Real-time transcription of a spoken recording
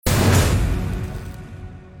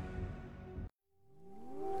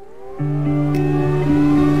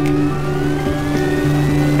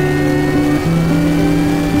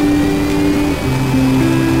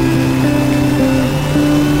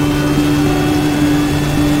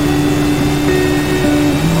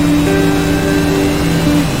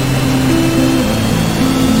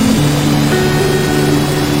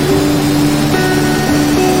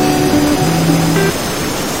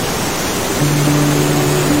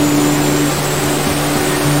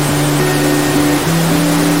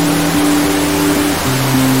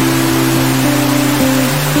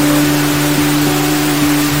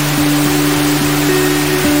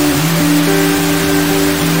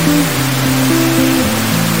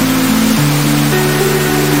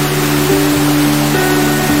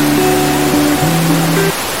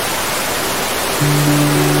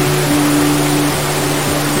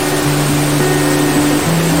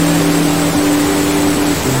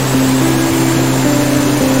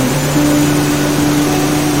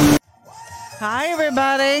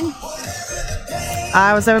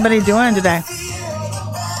How's everybody doing today?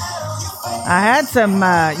 I had some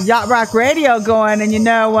yacht rock radio going, and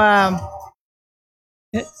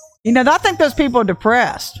I think those people are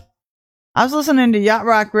depressed. I was listening to yacht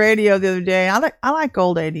rock radio the other day. I like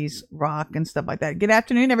old 80s rock and stuff like that. Good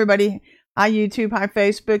afternoon, everybody. Hi YouTube, hi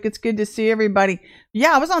Facebook. It's good to see everybody.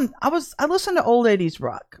 Yeah, I listened to old 80s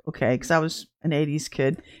rock, okay, because I was an 80s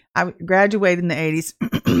kid. I graduated in the 80s.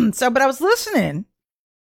 But I was listening,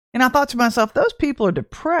 and I thought to myself, those people are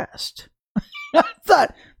depressed. I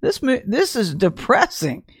thought, this is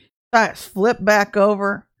depressing. So I flipped back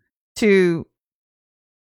over to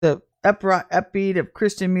the upbeat of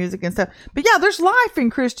Christian music and stuff. But yeah, there's life in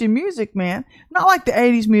Christian music, man. Not like the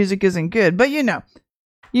 80s music isn't good, but you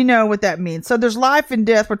know what that means. So there's life and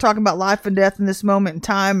death. We're talking about life and death in this moment in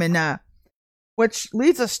time, and which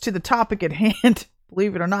leads us to the topic at hand,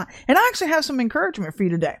 believe it or not. And I actually have some encouragement for you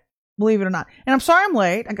today, believe it or not. And I'm sorry I'm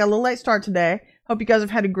late. I got a little late start today. Hope you guys have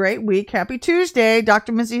had a great week. Happy Tuesday.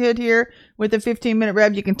 Dr. Missy Hood here with a 15-minute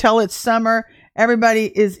rev. You can tell it's summer. Everybody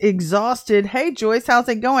is exhausted. Hey, Joyce, how's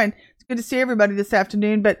it going? It's good to see everybody this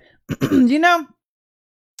afternoon. But,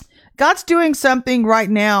 God's doing something right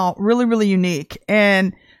now really, really unique.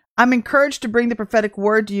 And I'm encouraged to bring the prophetic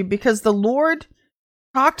word to you because the Lord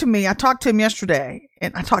talked to me. I talked to him yesterday,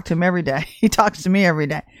 and I talk to him every day. He talks to me every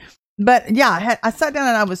day. But yeah, I sat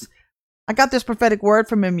down and I got this prophetic word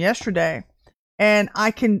from him yesterday. And I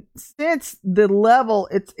can sense the level.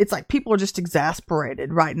 It's like people are just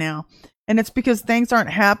exasperated right now. And it's because things aren't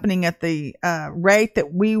happening at the rate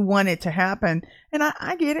that we want it to happen. And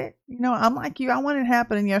I get it. I'm like you. I want it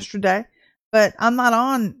happening yesterday. But God's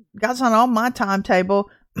not on my timetable.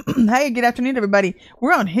 Hey, good afternoon, everybody.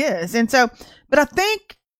 We're on his. And so, but I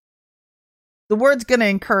think the word's going to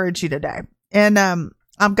encourage you today. And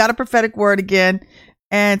I've got a prophetic word again.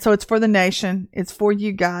 And so it's for the nation. It's for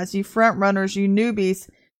you guys, you front runners, you newbies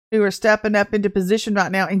who are stepping up into position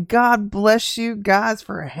right now. And God bless you guys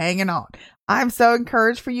for hanging on. I'm so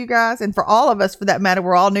encouraged for you guys and for all of us, for that matter.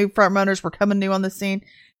 We're all new front runners. We're coming new on the scene.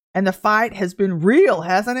 And the fight has been real,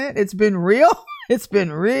 hasn't it? It's been real. It's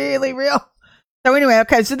been really real. So anyway,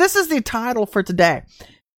 okay. So this is the title for today.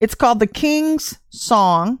 It's called The King's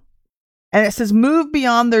Song. And it says, move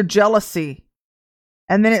beyond their jealousy.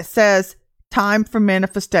 And then it says, time for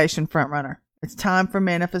manifestation, front runner. It's time for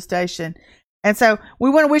manifestation. And so we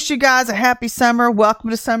want to wish you guys a happy summer. Welcome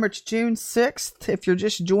to summer. It's June 6th. If you're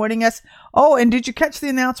just joining us. Oh, and did you catch the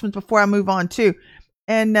announcements before I move on too?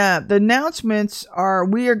 And the announcements are,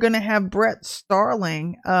 we are going to have Brett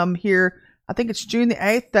Starling here. I think it's June the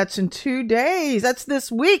 8th. That's in 2 days. That's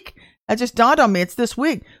this week. That just dawned on me. It's this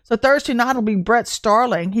week. So Thursday night will be Brett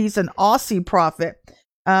Starling. He's an Aussie prophet.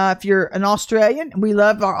 If you're an Australian, we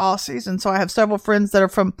love our Aussies. And so I have several friends that are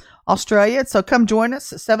from Australia. So come join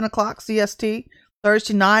us at 7:00 CST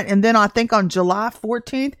Thursday night. And then I think on July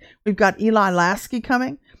 14th, we've got Eli Lasky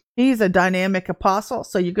coming. He's a dynamic apostle.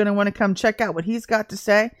 So you're going to want to come check out what he's got to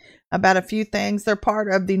say about a few things. They're part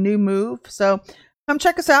of the new move. So come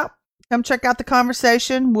check us out. Come check out the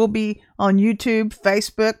conversation. We'll be on YouTube,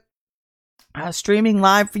 Facebook, streaming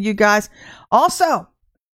live for you guys. Also,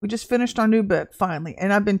 we just finished our new book finally,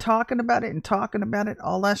 and I've been talking about it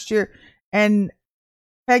all last year. And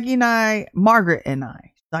Peggy and I, Margaret and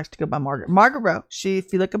I, she likes to go by Margaret. Margaret Rowe,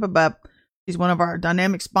 if you look up above, she's one of our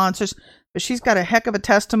dynamic sponsors, but she's got a heck of a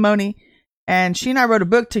testimony. And she and I wrote a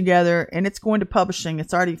book together, and it's going to publishing.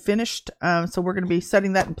 It's already finished. So we're going to be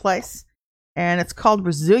setting that in place. And it's called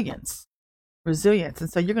Resilience. And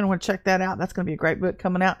so you're going to want to check that out. That's going to be a great book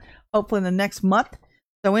coming out hopefully in the next month.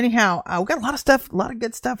 So anyhow, we've got a lot of stuff, a lot of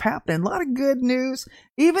good stuff happening, a lot of good news.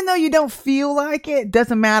 Even though you don't feel like it,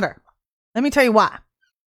 doesn't matter. Let me tell you why.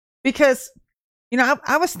 Because,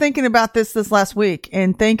 I was thinking about this last week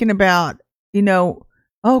and thinking about,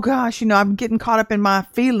 oh gosh, I'm getting caught up in my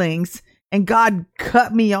feelings, and God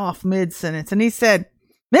cut me off mid-sentence. And he said,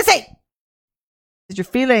 Missy, your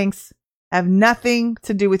feelings have nothing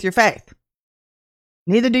to do with your faith.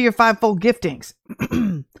 Neither do your fivefold giftings.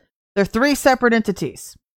 They're three separate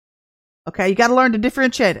entities. Okay, you got to learn to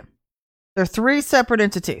differentiate them. They're three separate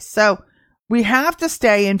entities. So we have to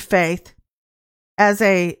stay in faith as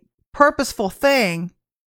a purposeful thing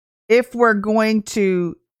if we're going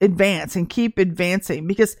to advance and keep advancing.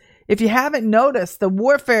 Because if you haven't noticed, the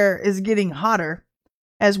warfare is getting hotter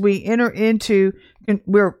as we enter into,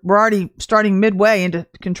 we're already starting midway into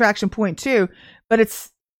contraction point 2, but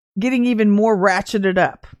it's getting even more ratcheted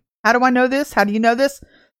up. How do I know this? How do you know this?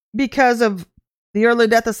 Because of the early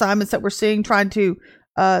death assignments that we're seeing trying to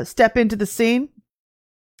step into the scene.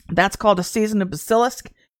 That's called a season of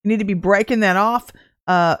basilisk. You need to be breaking that off,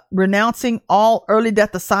 renouncing all early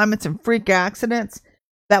death assignments and freak accidents.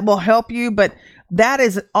 That will help you, but that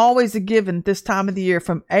is always a given this time of the year,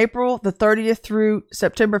 from April the 30th through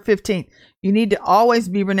September 15th. You need to always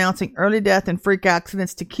be renouncing early death and freak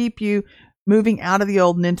accidents to keep you moving out of the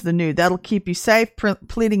old and into the new. That'll keep you safe,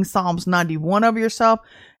 pleading Psalms 91 over yourself,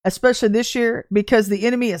 especially this year, because the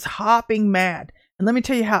enemy is hopping mad. And let me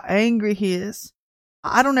tell you how angry he is.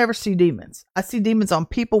 I don't ever see demons. I see demons on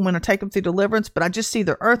people when I take them through deliverance, but I just see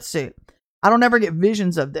their earth suit. I don't ever get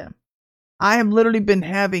visions of them. I have literally been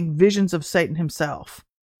having visions of Satan himself.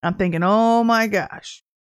 I'm thinking, oh my gosh,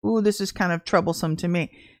 ooh, this is kind of troublesome to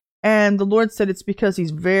me. And the Lord said it's because he's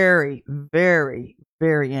very, very,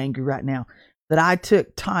 very angry right now that I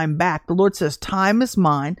took time back. The Lord says, time is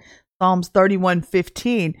mine, Psalms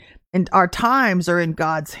 31:15, and our times are in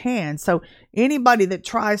God's hands. So anybody that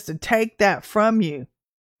tries to take that from you,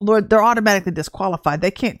 Lord, they're automatically disqualified. They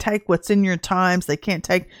can't take what's in your times. They can't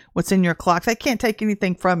take what's in your clocks. They can't take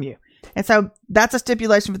anything from you. And so that's a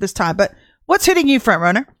stipulation for this time. But what's hitting you, front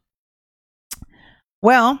runner?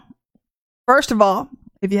 Well, first of all,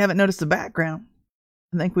 if you haven't noticed the background,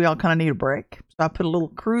 I think we all kind of need a break. So I put a little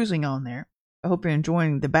cruising on there. I hope you're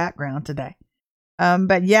enjoying the background today.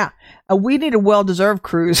 But yeah, we need a well-deserved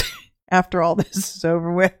cruise after all this is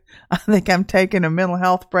over with. I think I'm taking a mental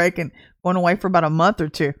health break and going away for about a month or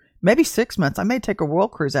two, maybe 6 months. I may take a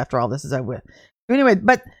world cruise after all this is over with. Anyway,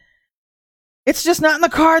 but it's just not in the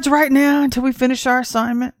cards right now until we finish our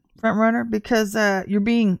assignment, front runner, because you're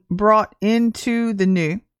being brought into the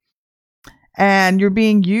new and you're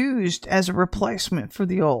being used as a replacement for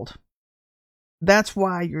the old. That's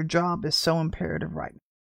why your job is so imperative right now.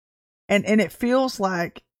 And it feels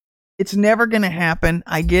like it's never going to happen.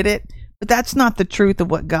 I get it. But that's not the truth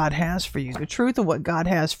of what God has for you. The truth of what God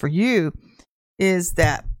has for you is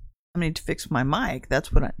that I need to fix my mic.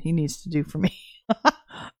 That's what he needs to do for me.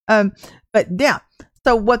 But yeah,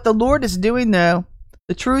 so what the Lord is doing, though,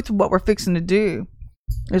 the truth of what we're fixing to do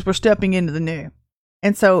is we're stepping into the new.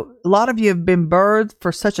 And so a lot of you have been birthed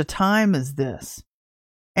for such a time as this.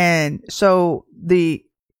 And so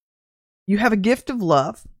you have a gift of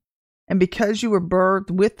love. And because you were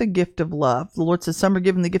birthed with the gift of love, the Lord says some are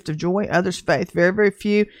given the gift of joy, others faith. Very, very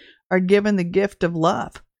few are given the gift of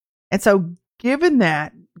love. And so given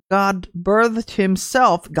that, God birthed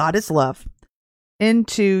himself, God is love,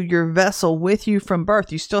 into your vessel with you from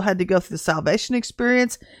birth. You still had to go through the salvation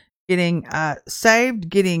experience, getting saved,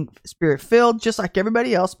 getting spirit filled, just like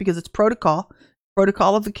everybody else, because it's protocol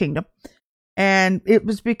of the kingdom. And it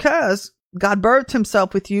was because God birthed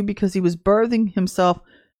himself with you, because he was birthing himself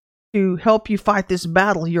to help you fight this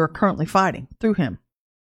battle you're currently fighting through him.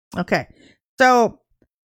 Okay. So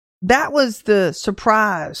that was the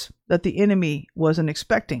surprise that the enemy wasn't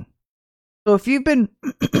expecting. So if you've been,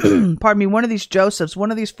 pardon me, one of these Josephs,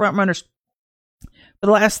 one of these front runners for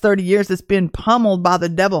the last 30 years that's been pummeled by the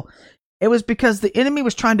devil, it was because the enemy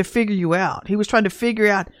was trying to figure you out. He was trying to figure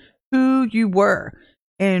out who you were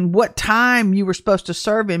and what time you were supposed to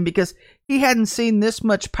serve him, because he hadn't seen this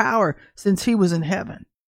much power since he was in heaven.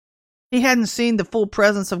 He hadn't seen the full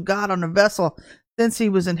presence of God on a vessel since he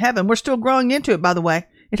was in heaven. We're still growing into it, by the way.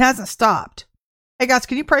 It hasn't stopped. Hey guys,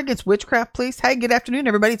 can you pray against witchcraft, please? Hey, good afternoon,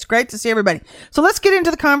 everybody. It's great to see everybody. So let's get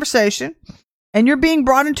into the conversation. And you're being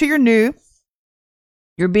brought into your new.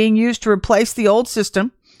 You're being used to replace the old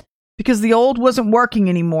system because the old wasn't working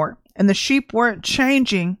anymore and the sheep weren't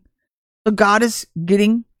changing. So God is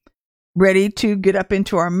getting ready to get up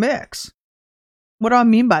into our mix. What do I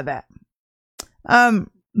mean by that?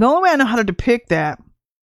 The only way I know how to depict that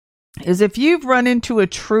is if you've run into a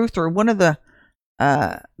truth or one of the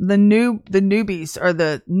newbies or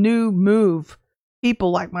the new move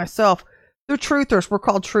people like myself. They're truthers. We're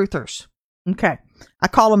called truthers. Okay. I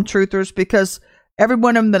call them truthers because every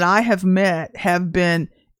one of them that I have met have been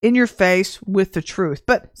in your face with the truth.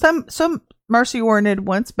 But some mercy oriented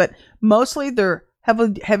ones, but mostly they're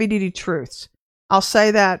heavy duty truths. I'll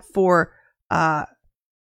say that for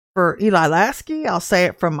Eli Lasky. I'll say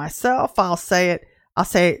it from myself. I'll say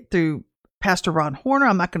it through Pastor Ron Horner.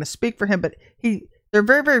 I'm not going to speak for him, but they're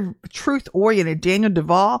very, very truth oriented. Daniel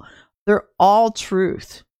Duvall, they're all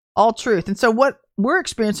truth. And so what we're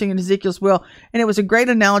experiencing in Ezekiel's will, and it was a great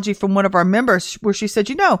analogy from one of our members where she said,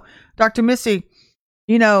 Dr. Missy,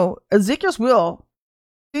 Ezekiel's will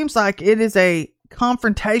seems like it is a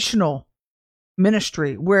confrontational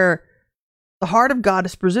ministry where the heart of God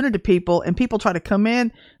is presented to people and people try to come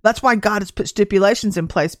in. That's why God has put stipulations in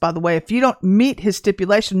place, by the way. If you don't meet his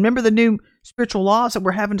stipulation, remember the new spiritual laws that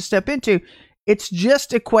we're having to step into. It's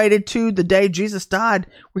just equated to the day Jesus died,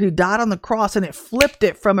 where he died on the cross, and it flipped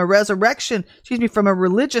it from a from a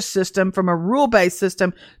religious system, from a rule-based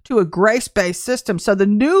system to a grace-based system. So the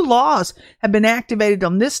new laws have been activated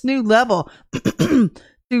on this new level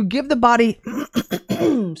to give the body,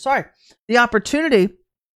 the opportunity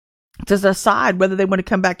to decide whether they want to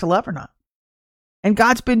come back to love or not. And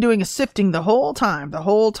God's been doing a sifting the whole time.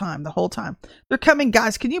 They're coming,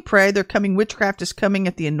 guys, can you pray? They're coming. Witchcraft is coming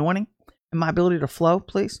at the anointing and my ability to flow,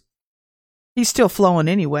 please. He's still flowing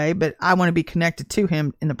anyway, but I want to be connected to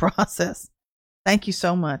him in the process. Thank you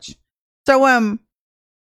so much. So,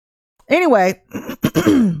 anyway,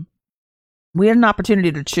 we had an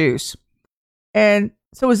opportunity to choose. And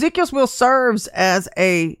so Ezekiel's will serves as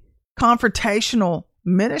a confrontational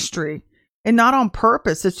ministry, and not on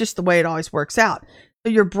purpose. It's just the way it always works out.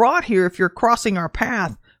 So you're brought here, if you're crossing our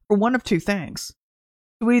path, for one of two things: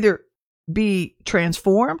 to either be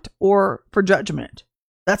transformed or for judgment.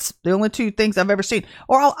 That's the only two things I've ever seen.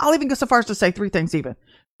 Or I'll even go so far as to say three things, even: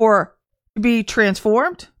 for to be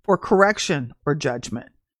transformed, for correction, or judgment.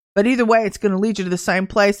 But either way, it's going to lead you to the same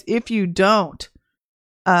place if you don't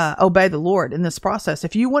obey the Lord in this process.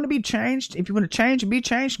 If you want to be changed, if you want to change and be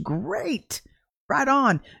changed, great. Right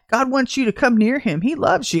on. God wants you to come near him. He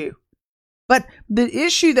loves you. But the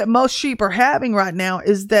issue that most sheep are having right now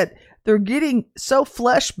is that they're getting so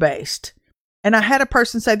flesh-based. And I had a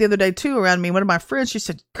person say the other day too around me, one of my friends, she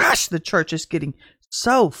said, gosh, the church is getting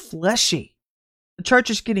so fleshy. The church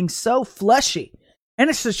is getting so fleshy. And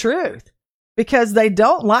it's the truth, because they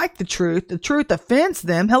don't like the truth. The truth offends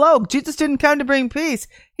them. Hello, Jesus didn't come to bring peace.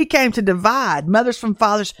 He came to divide mothers from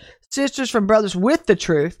fathers, sisters from brothers with the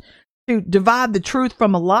truth, to divide the truth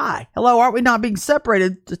from a lie. Hello, aren't we not being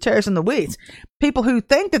separated, the tares and the weeds? People who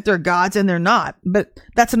think that they're gods and they're not. But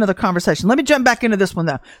that's another conversation. Let me jump back into this one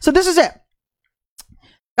though. So this is it.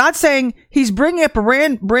 God's saying he's bringing up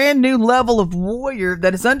a brand new level of warrior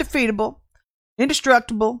that is undefeatable,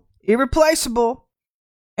 indestructible, irreplaceable,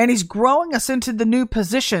 and he's growing us into the new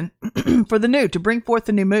position for the new, to bring forth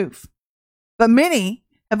the new move. But many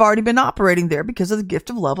have already been operating there because of the gift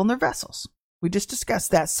of love on their vessels. We just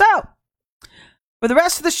discussed that. So, for the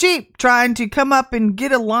rest of the sheep trying to come up and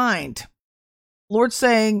get aligned, Lord's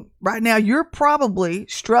saying right now, you're probably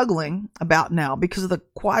struggling about now because of the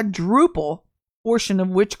quadruple portion of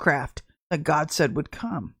witchcraft that God said would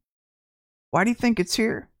come. Why do you think it's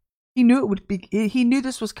here? He knew it would be. He knew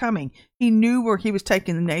this was coming. He knew where he was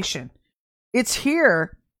taking the nation. It's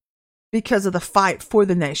here because of the fight for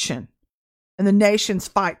the nation and the nation's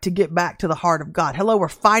fight to get back to the heart of God. Hello, we're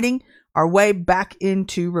fighting our way back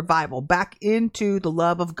into revival, back into the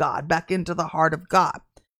love of God, back into the heart of God.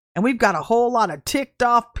 And we've got a whole lot of ticked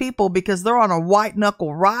off people because they're on a white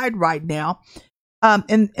knuckle ride right now.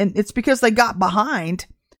 And it's because they got behind,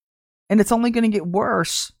 and it's only going to get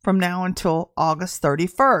worse from now until August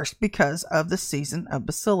 31st because of the season of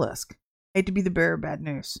Basilisk. Hate to be the bearer of bad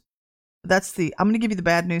news. I'm going to give you the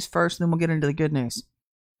bad news first, and then we'll get into the good news.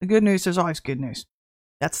 The good news, there's always good news.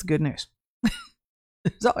 That's the good news.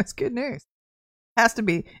 There's always good news. Has to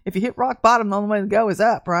be. If you hit rock bottom, the only way to go is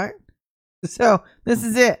up, right? So this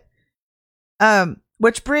is it.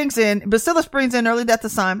 Which brings in, Basilisk brings in early death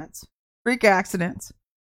assignments, freak accidents,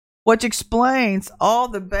 which explains all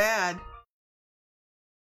the bad.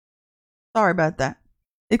 Sorry about that.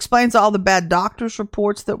 Explains all the bad doctors'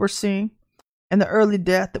 reports that we're seeing and the early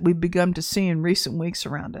death that we've begun to see in recent weeks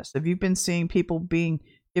around us. Have you been seeing people being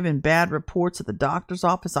given bad reports at the doctor's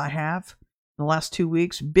office? I have. In the last 2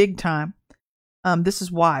 weeks, big time. This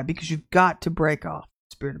is why, because you've got to break off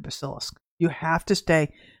the spirit of Basilisk. You have to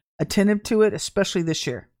stay attentive to it, especially this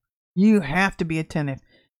year. You have to be attentive.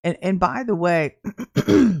 And by the way,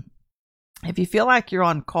 if you feel like you're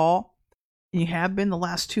on call, and you have been the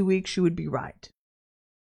last 2 weeks, you would be right.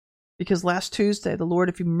 Because last Tuesday, the Lord,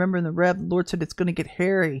 if you remember in the Rev, the Lord said it's going to get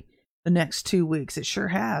hairy the next 2 weeks. It sure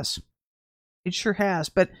has. It sure has.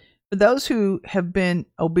 But for those who have been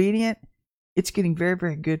obedient, it's getting very,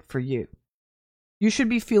 very good for you. You should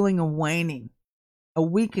be feeling a waning, a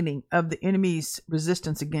weakening of the enemy's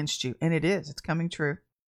resistance against you. And it is. It's coming true.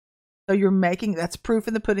 So that's proof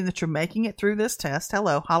in the pudding that you're making it through this test.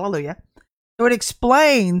 Hello. Hallelujah. So it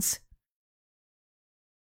explains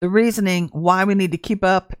the reasoning why we need to keep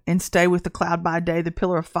up and stay with the cloud by day, the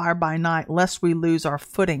pillar of fire by night, lest we lose our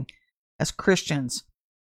footing as Christians.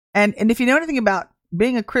 And if you know anything about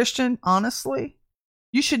being a Christian, honestly,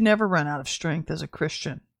 you should never run out of strength as a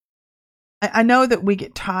Christian. I know that we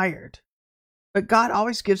get tired, but God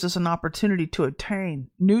always gives us an opportunity to attain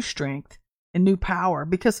new strength and new power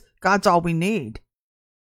because God's all we need.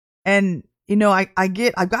 And, I've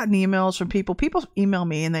gotten emails from people. People email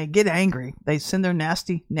me and they get angry. They send their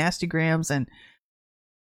nasty grams, and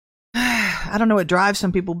I don't know what drives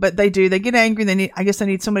some people, but they do. They get angry. They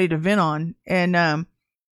need somebody to vent on. And,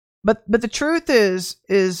 but the truth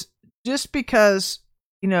is just because,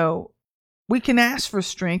 we can ask for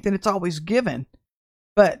strength and it's always given,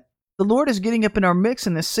 but the Lord is getting up in our mix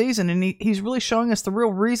in this season, and He's really showing us the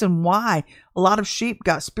real reason why a lot of sheep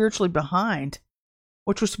got spiritually behind,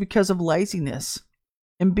 which was because of laziness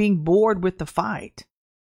and being bored with the fight.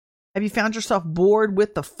 Have you found yourself bored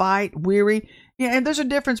with the fight, weary? Yeah, and there's a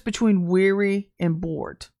difference between weary and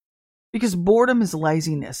bored, because boredom is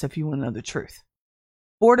laziness, if you want to know the truth.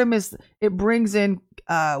 Boredom it brings in,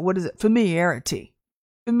 familiarity.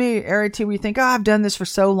 Familiarity where you think, I've done this for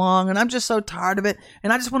so long and I'm just so tired of it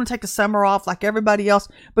and I just want to take a summer off like everybody else.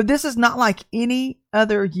 But this is not like any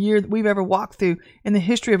other year that we've ever walked through in the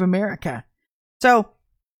history of America. So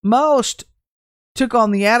most took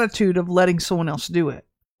on the attitude of letting someone else do it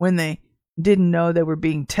when they didn't know they were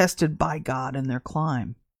being tested by God in their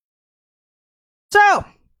climb. So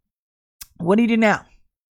what do you do now?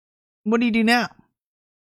 What do you do now?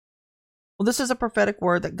 Well, this is a prophetic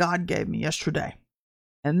word that God gave me yesterday.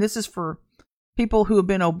 And this is for people who have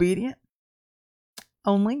been obedient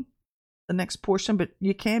only, the next portion, but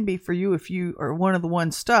you can be for you if you are one of the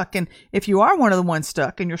ones stuck. And if you are one of the ones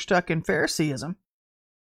stuck and you're stuck in Phariseeism,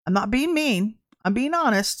 I'm not being mean. I'm being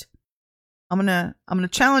honest. I'm gonna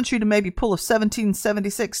challenge you to maybe pull a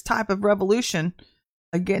 1776 type of revolution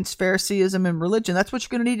against Phariseeism and religion. That's what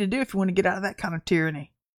you're going to need to do if you want to get out of that kind of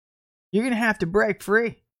tyranny. You're going to have to break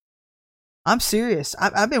free. I'm serious.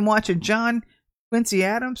 I've been watching John Quincy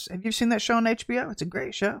Adams. Have you seen that show on HBO? It's a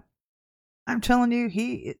great show. I'm telling you,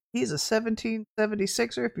 he's a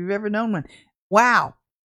 1776er if you've ever known one. Wow.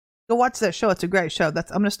 Go watch that show. It's a great show. I'm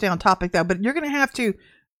going to stay on topic though, but you're going to have to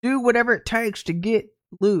do whatever it takes to get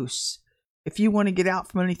loose if you want to get out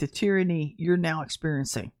from underneath the tyranny you're now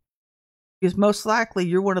experiencing. Because most likely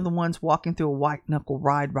you're one of the ones walking through a white knuckle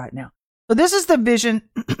ride right now. So this is the vision,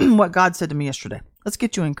 what God said to me yesterday. Let's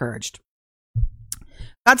get you encouraged.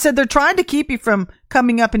 God said, they're trying to keep you from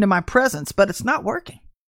coming up into my presence, but it's not working.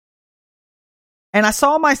 And I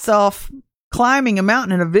saw myself climbing a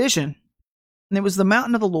mountain in a vision, and it was the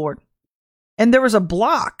mountain of the Lord. And there was a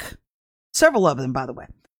block, several of them, by the way.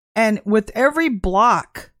 And with every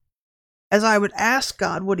block, as I would ask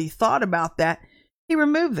God what He thought about that, He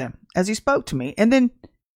removed them as He spoke to me. And then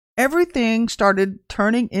everything started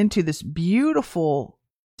turning into this beautiful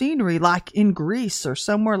scenery like in Greece or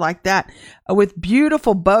somewhere like that, with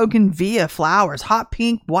beautiful bougainvillea flowers, hot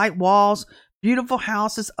pink, white walls, beautiful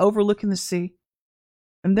houses overlooking the sea.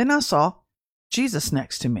 And then I saw Jesus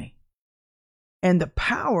next to me. And the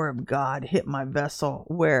power of God hit my vessel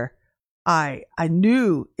where I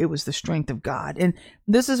knew it was the strength of God. And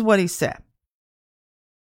this is what He said.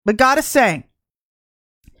 But God is saying,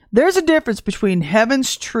 there's a difference between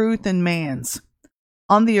heaven's truth and man's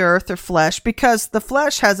on the earth or flesh, because the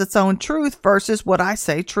flesh has its own truth versus what I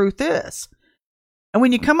say truth is. And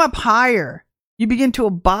when you come up higher, you begin to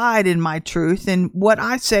abide in my truth, and what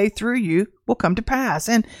I say through you will come to pass.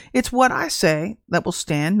 And it's what I say that will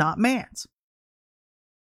stand, not man's.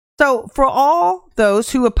 So for all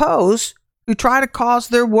those who oppose, who try to cause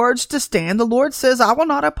their words to stand, the Lord says, I will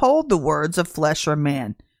not uphold the words of flesh or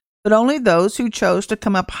man, but only those who chose to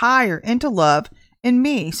come up higher into love in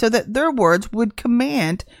me, so that their words would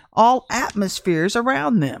command all atmospheres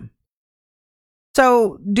around them.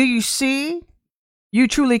 So do you see? You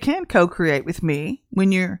truly can co-create with me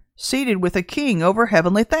when you're seated with a king over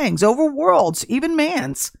heavenly things, over worlds, even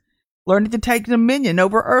man's, learning to take dominion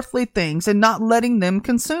over earthly things and not letting them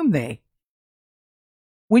consume thee.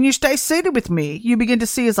 When you stay seated with me, you begin to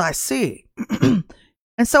see as I see.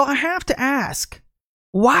 And so I have to ask,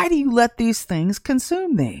 why do you let these things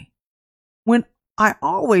consume thee? When I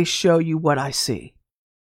always show you what I see.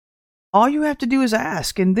 All you have to do is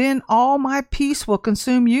ask, and then all my peace will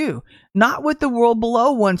consume you. Not what the world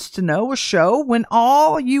below wants to know or show, when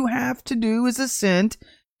all you have to do is ascend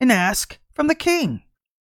and ask from the King.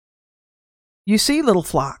 You see, little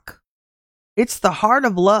flock, it's the heart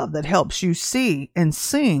of love that helps you see and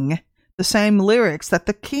sing the same lyrics that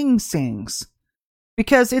the King sings.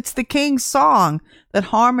 Because it's the King's song that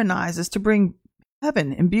harmonizes to bring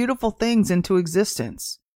heaven and beautiful things into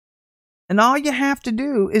existence. And all you have to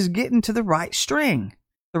do is get into the right string,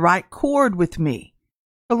 the right chord with me,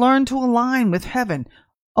 to learn to align with heaven,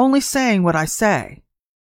 only saying what I say.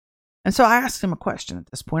 And so I asked him a question at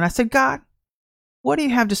this point. I said, God, what do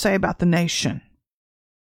you have to say about the nation?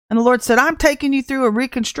 And the Lord said, I'm taking you through a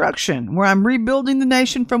reconstruction where I'm rebuilding the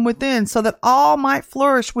nation from within so that all might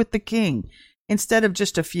flourish with the King instead of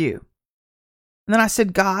just a few. And then I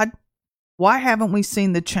said, God, why haven't we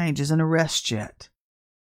seen the changes and arrests yet?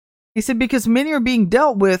 He said, because many are being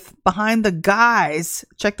dealt with behind the guise,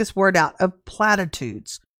 check this word out, of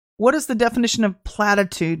platitudes. What does the definition of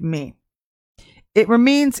platitude mean? It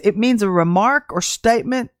means a remark or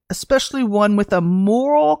statement, especially one with a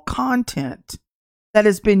moral content that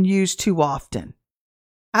has been used too often.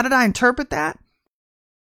 How did I interpret that?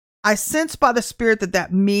 I sense by the Spirit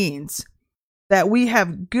that means that we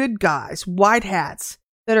have good guys, white hats,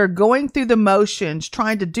 that are going through the motions,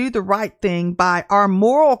 trying to do the right thing by our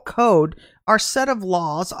moral code, our set of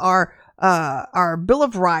laws, our Bill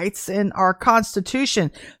of Rights, and our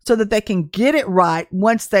Constitution, so that they can get it right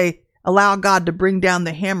once they allow God to bring down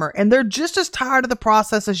the hammer. And they're just as tired of the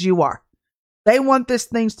process as you are. They want these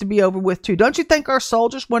things to be over with too. Don't you think our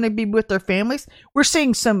soldiers want to be with their families? We're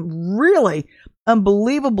seeing some really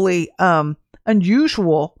unbelievably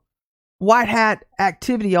unusual white hat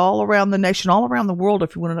activity all around the nation, all around the world,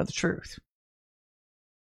 if you want to know the truth.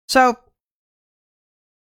 So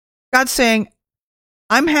God's saying,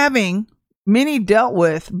 I'm having many dealt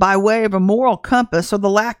with by way of a moral compass or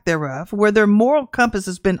the lack thereof, where their moral compass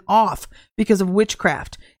has been off because of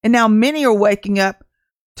witchcraft. And now many are waking up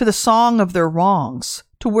to the song of their wrongs,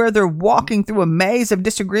 to where they're walking through a maze of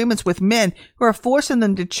disagreements with men who are forcing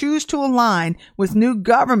them to choose to align with new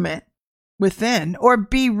government within, or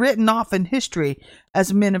be written off in history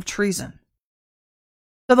as men of treason.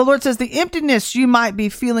 So the Lord says the emptiness you might be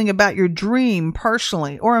feeling about your dream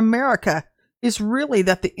personally or America is really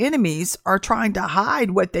that the enemies are trying to hide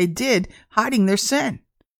what they did, hiding their sin,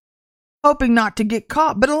 hoping not to get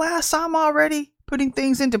caught. But alas, I'm already putting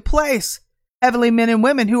things into place. Heavenly men and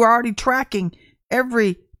women who are already tracking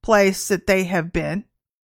every place that they have been,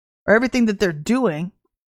 or everything that they're doing,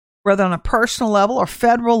 whether on a personal level or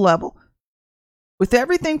federal level, with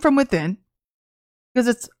everything from within, because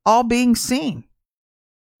it's all being seen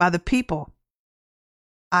by the people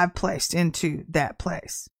I've placed into that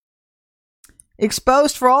place.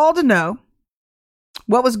 Exposed for all to know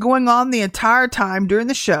what was going on the entire time during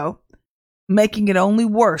the show, making it only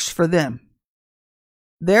worse for them.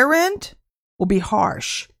 Their end will be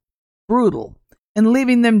harsh, brutal, and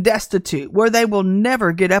leaving them destitute, where they will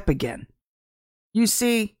never get up again. You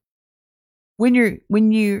see, when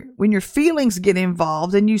your feelings get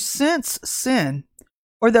involved and you sense sin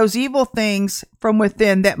or those evil things from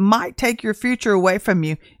within that might take your future away from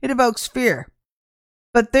you, it evokes fear.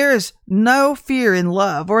 But there is no fear in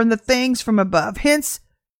love or in the things from above. Hence,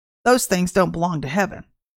 those things don't belong to heaven.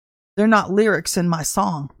 They're not lyrics in my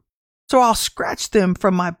song. So I'll scratch them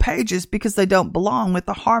from my pages because they don't belong with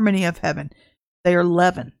the harmony of heaven. They are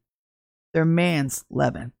leaven. They're man's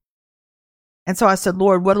leaven. And so I said,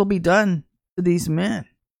 Lord, what'll be done to these men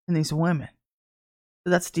and these women?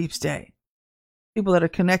 So that's deep state. People that are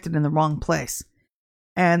connected in the wrong place.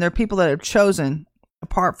 And they're people that have chosen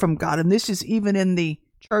apart from God. And this is even in the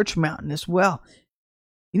church mountain as well.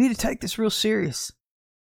 You need to take this real serious.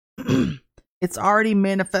 It's already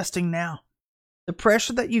manifesting now. The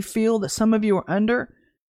pressure that you feel that some of you are under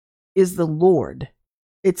is the Lord.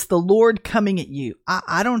 It's the Lord coming at you.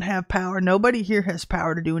 I don't have power. Nobody here has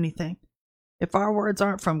power to do anything. If our words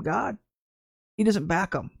aren't from God, He doesn't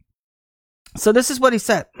back them. So this is what He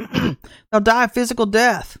said. They'll die a physical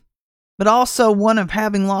death, but also one of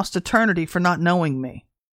having lost eternity for not knowing me.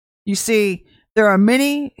 You see, there are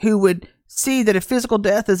many who would see that a physical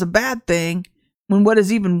death is a bad thing, when what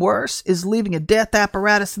is even worse is leaving a death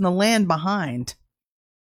apparatus in the land behind.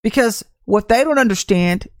 Because what they don't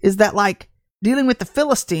understand is that, like dealing with the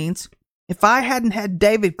Philistines, if I hadn't had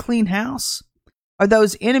David clean house, or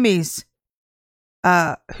those enemies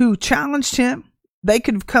who challenged him, they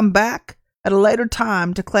could have come back at a later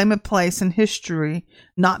time to claim a place in history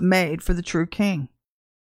not made for the true king.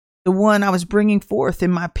 The one I was bringing forth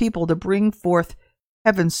in my people to bring forth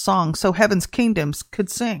heaven's song so heaven's kingdoms could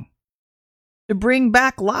sing. to bring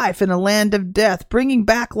back life in a land of death, bringing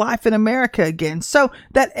back life in America again, so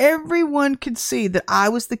that everyone could see that I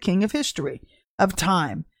was the king of history, of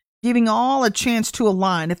time, giving all a chance to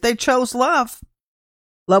align. If they chose love,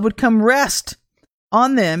 love would come rest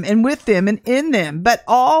on them and with them and in them. But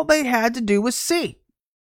all they had to do was see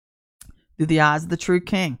through the eyes of the true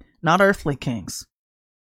king, not earthly kings.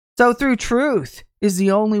 So through truth is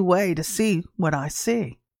the only way to see what I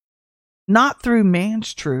see. Not through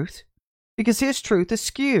man's truth, because his truth is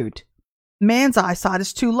skewed. Man's eyesight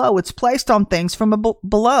is too low. It's placed on things from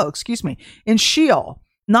below, in Sheol,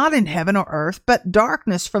 not in heaven or earth, but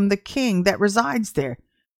darkness from the king that resides there,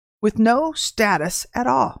 with no status at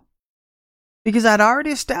all. Because I'd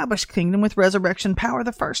already established kingdom with resurrection power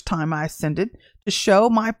the first time I ascended to show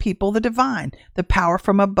my people the divine, the power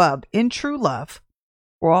from above, in true love,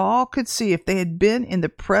 where all could see if they had been in the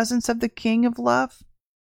presence of the King of love,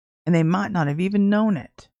 and they might not have even known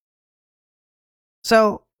it.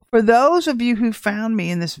 So, for those of you who found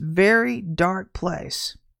me in this very dark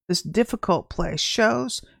place, this difficult place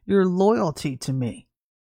shows your loyalty to me.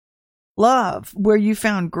 Love, where you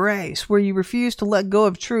found grace, where you refused to let go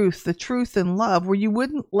of truth, the truth in love, where you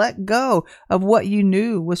wouldn't let go of what you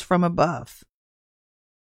knew was from above.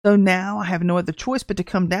 So now I have no other choice but to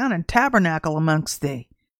come down and tabernacle amongst thee,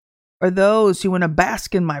 or those who want to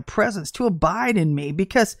bask in my presence, to abide in me,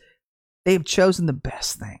 because they have chosen the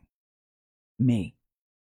best thing, me.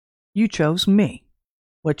 You chose me,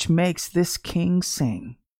 which makes this king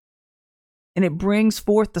sing. And it brings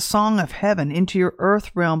forth the song of heaven into your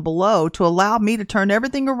earth realm below to allow me to turn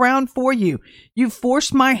everything around for you. You've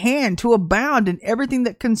forced my hand to abound in everything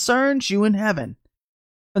that concerns you in heaven.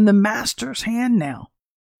 From the master's hand now,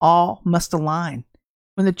 all must align.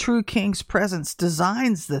 When the true king's presence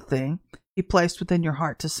designs the thing he placed within your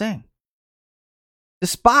heart to sing.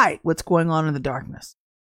 Despite what's going on in the darkness,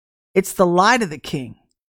 it's the light of the king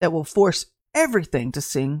that will force everything to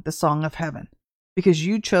sing the song of heaven, because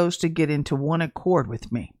you chose to get into one accord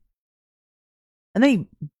with me. And then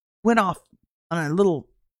he went off on a little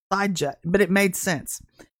side jet, but it made sense.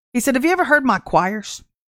 He said, have you ever heard my choirs?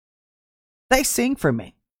 They sing for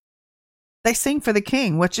me. They sing for the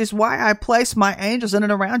king, which is why I place my angels in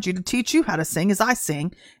and around you to teach you how to sing as I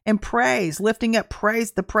sing and praise, lifting up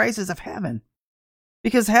the praises of heaven.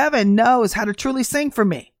 Because heaven knows how to truly sing for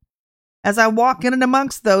me. As I walk in and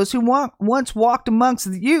amongst those who once walked amongst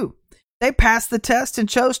you, they passed the test and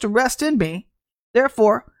chose to rest in me.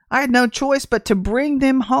 Therefore, I had no choice but to bring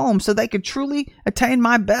them home so they could truly attain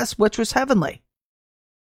my best, which was heavenly.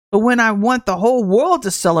 But when I want the whole world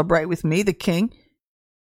to celebrate with me, the king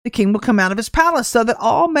will come out of his palace so that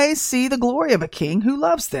all may see the glory of a king who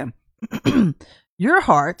loves them. Your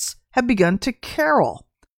hearts have begun to carol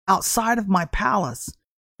outside of my palace,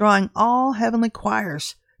 drawing all heavenly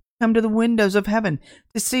choirs come to the windows of heaven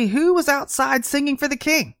to see who was outside singing for the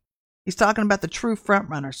king. He's talking about the true front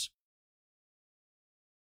runners.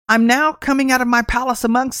 I'm now coming out of my palace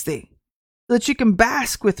amongst thee, so that you can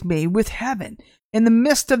bask with me, with heaven, in the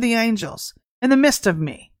midst of the angels, in the midst of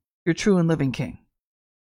me, your true and living king.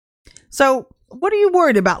 So, what are you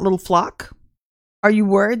worried about, little flock? Are you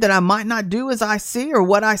worried that I might not do as I see or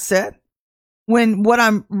what I said? When what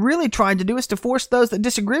I'm really trying to do is to force those that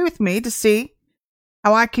disagree with me to see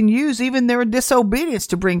how I can use even their disobedience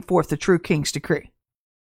to bring forth the true king's decree.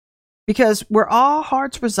 Because where all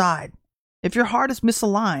hearts reside, if your heart is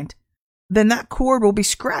misaligned, then that chord will be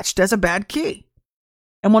scratched as a bad key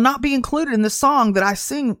and will not be included in the song that I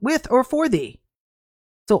sing with or for thee.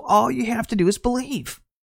 So all you have to do is believe.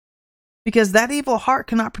 Because that evil heart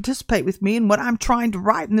cannot participate with me in what I'm trying to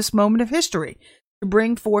write in this moment of history, to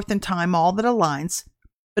bring forth in time all that aligns.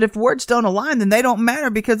 But if words don't align, then they don't matter,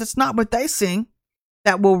 because it's not what they sing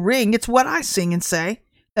that will ring. It's what I sing and say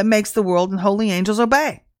that makes the world and holy angels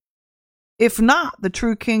obey. If not the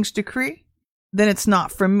true king's decree, then it's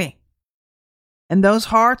not from me. And those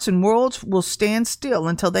hearts and worlds will stand still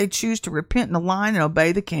until they choose to repent and align and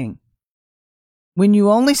obey the king. When you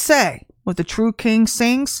only say what the true king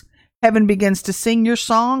sings, heaven begins to sing your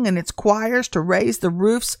song and its choirs to raise the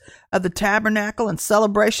roofs of the tabernacle in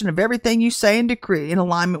celebration of everything you say and decree in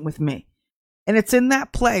alignment with me. And it's in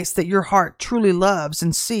that place that your heart truly loves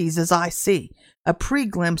and sees as I see, a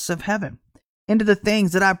pre-glimpse of heaven into the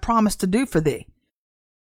things that I promised to do for thee.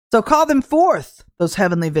 So call them forth, those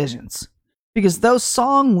heavenly visions, because those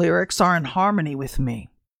song lyrics are in harmony with me.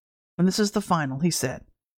 And this is the final, he said.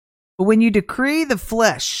 But when you decree the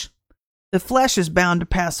flesh is bound to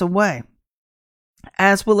pass away,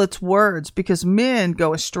 as will its words, because men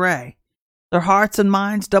go astray, their hearts and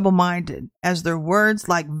minds double-minded, as their words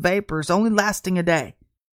like vapors only lasting a day.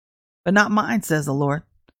 But not mine, says the Lord.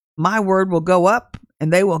 My word will go up,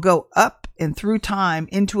 and they will go up and through time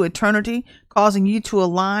into eternity, causing you to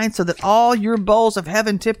align so that all your bowls of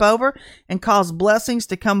heaven tip over and cause blessings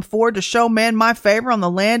to come forward to show man my favor on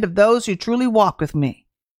the land of those who truly walk with me.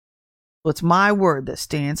 So it's my word that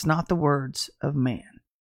stands, not the words of man.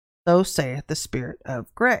 So saith the Spirit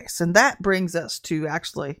of grace. And that brings us to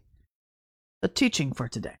actually the teaching for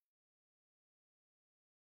today.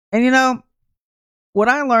 And you know, what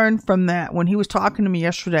I learned from that when he was talking to me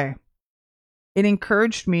yesterday, it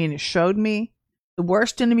encouraged me and it showed me the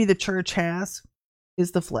worst enemy the church has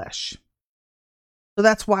is the flesh. So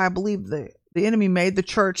that's why I believe the enemy made the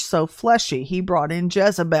church so fleshy. He brought in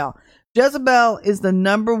Jezebel. Jezebel is the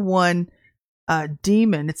number one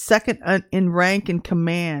demon. It's second in rank and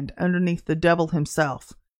command underneath the devil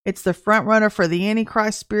himself. It's the front runner for the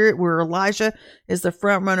Antichrist spirit, where Elijah is the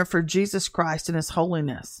front runner for Jesus Christ and his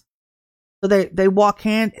holiness. So they walk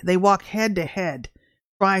head to head,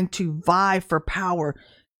 trying to vie for power.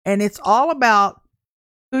 And it's all about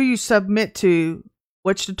who you submit to,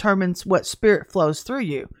 which determines what spirit flows through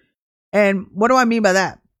you. And what do I mean by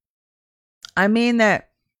that? I mean that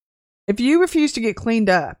if you refuse to get cleaned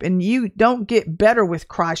up and you don't get better with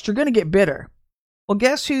Christ, you're going to get bitter. Well,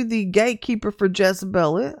 guess who the gatekeeper for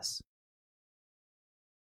Jezebel is?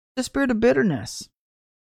 The spirit of bitterness.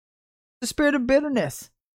 The spirit of bitterness.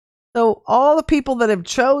 So all the people that have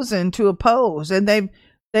chosen to oppose, and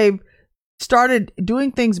they've started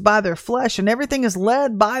doing things by their flesh, and everything is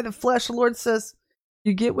led by the flesh. The Lord says,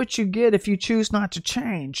 you get what you get if you choose not to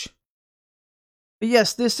change. But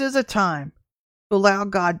yes, this is a time to allow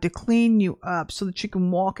God to clean you up so that you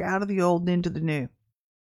can walk out of the old and into the new.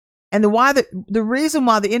 And the reason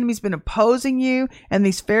why the enemy's been opposing you, and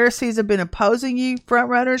these Pharisees have been opposing you, front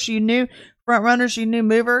runners, you new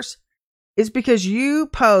movers, is because you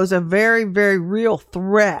pose a very, very real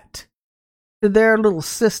threat to their little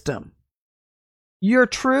system. Your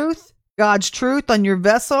truth, God's truth on your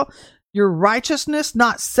vessel, your righteousness,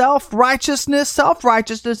 not self-righteousness.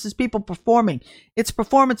 Self-righteousness is people performing. It's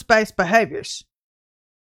performance-based behaviors.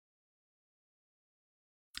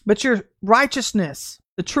 But your righteousness,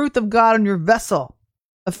 the truth of God on your vessel,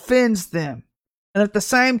 offends them. And at the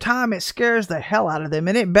same time, it scares the hell out of them.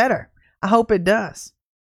 And it better. I hope it does.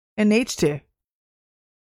 It needs to.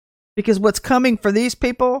 Because what's coming for these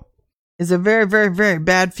people is a very, very, very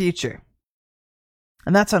bad future.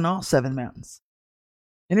 And that's on all 7 mountains.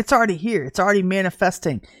 And it's already here. It's already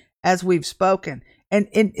manifesting as we've spoken. And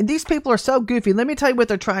these people are so goofy. Let me tell you what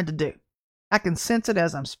they're trying to do. I can sense it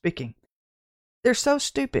as I'm speaking. They're so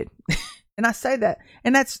stupid. And I say that.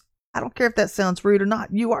 And I don't care if that sounds rude or not.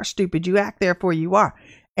 You are stupid. You act, therefore you are.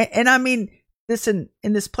 And I mean this in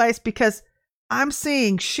this place because I'm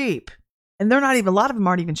seeing sheep. And they're not even, a lot of them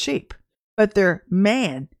aren't even sheep. But they're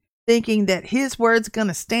man thinking that his word's going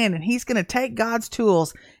to stand. And he's going to take God's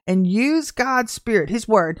tools and use God's spirit, his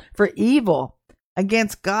word, for evil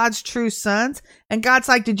against God's true sons. And God's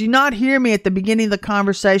like, did you not hear me at the beginning of the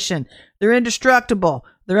conversation? They're indestructible.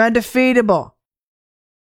 They're undefeatable.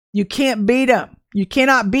 You can't beat them. You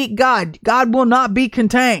cannot beat God. God will not be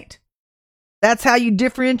contained. That's how you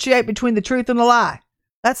differentiate between the truth and the lie.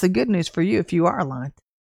 That's the good news for you if you are aligned.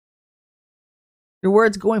 Your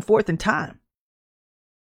word's going forth in time.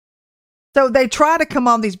 So they try to come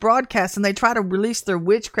on these broadcasts and they try to release their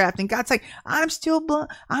witchcraft. And God's like, I'm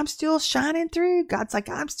still shining through. God's like,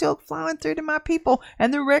 I'm still flowing through to my people.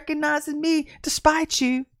 And they're recognizing me despite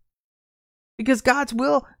you. Because God's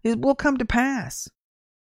will come to pass.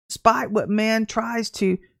 Despite what man tries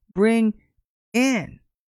to bring in.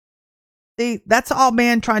 See, that's all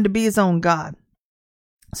man trying to be his own God.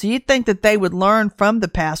 So you'd think that they would learn from the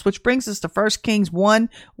past, which brings us to 1 Kings 1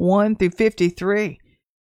 through 53,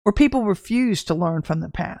 where people refuse to learn from the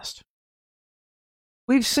past.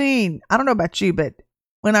 We've seen, I don't know about you, but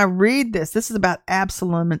when I read this is about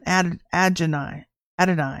Absalom and Adonijah.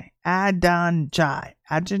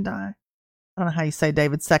 I don't know how you say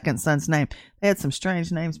David's second son's name. They had some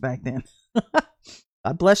strange names back then.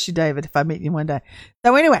 God bless you, David, if I meet you one day.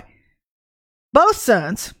 So anyway, both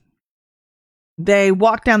sons, they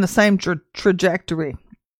walk down the same trajectory.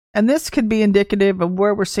 And this could be indicative of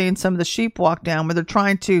where we're seeing some of the sheep walk down, where they're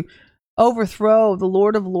trying to overthrow the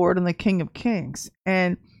Lord of Lords and the King of Kings.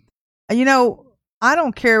 And, you know, I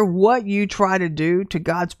don't care what you try to do to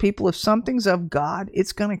God's people. If something's of God,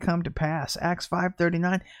 it's going to come to pass. Acts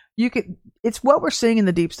 5:39. It's what we're seeing in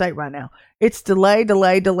the deep state right now. It's delay,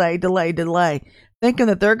 thinking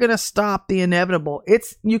that they're going to stop the inevitable.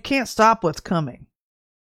 You can't stop what's coming.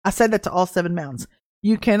 I said that to all 7 mountains.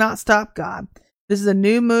 You cannot stop God. This is a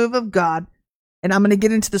new move of God. And I'm going to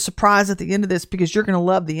get into the surprise at the end of this because you're going to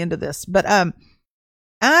love the end of this. But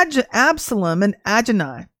Absalom and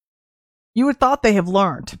Adonai, you would thought they have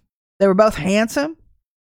learned. They were both handsome.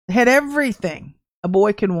 They had everything a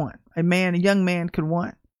boy could want, a young man could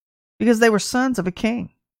want, because they were sons of a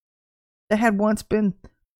king. They had once been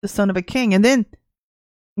the son of a king.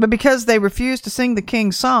 But because they refused to sing the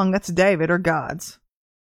king's song, that's David or God's,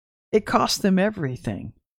 it cost them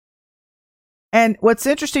everything. And what's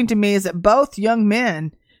interesting to me is that both young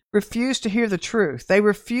men refused to hear the truth. They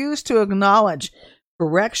refused to acknowledge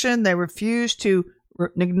correction. They refused to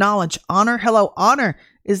acknowledge honor. Hello, honor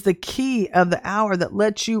is the key of the hour that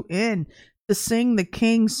lets you in to sing the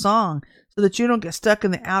king's song so that you don't get stuck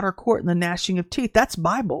in the outer court and the gnashing of teeth. That's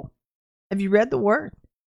Bible. Have you read the word?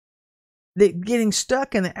 That getting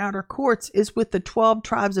stuck in the outer courts is with the 12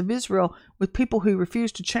 tribes of Israel, with people who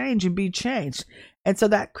refuse to change and be changed. And so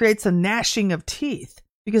that creates a gnashing of teeth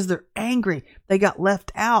because they're angry. They got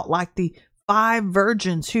left out like the 5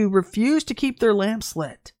 virgins who refused to keep their lamps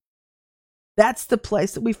lit. That's the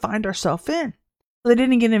place that we find ourselves in. So they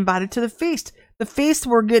didn't get invited to the feast. The feast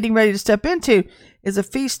we're getting ready to step into is a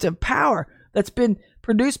feast of power that's been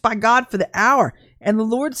produced by God for the hour. And the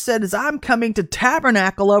Lord said, as I'm coming to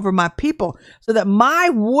tabernacle over my people so that my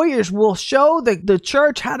warriors will show the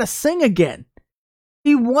church how to sing again.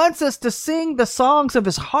 He wants us to sing the songs of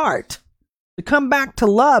his heart, to come back to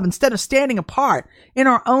love instead of standing apart in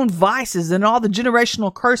our own vices and all the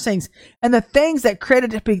generational cursings and the things that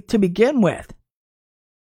created it to begin with.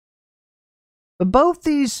 But both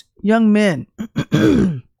these young men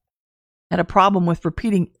had a problem with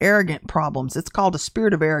repeating arrogant problems. It's called a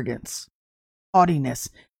spirit of arrogance, haughtiness.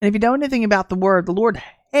 And if you know anything about the word, the Lord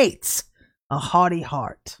hates a haughty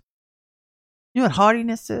heart. You know what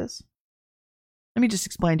haughtiness is? Let me just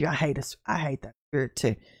explain to you. I hate that spirit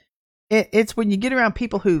too. It's when you get around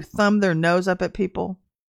people who thumb their nose up at people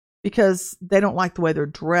because they don't like the way they're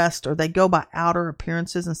dressed, or they go by outer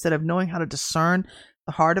appearances instead of knowing how to discern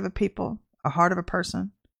the heart of a heart of a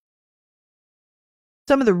person.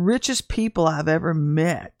 Some of the richest people I've ever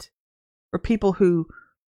met were people who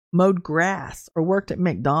mowed grass or worked at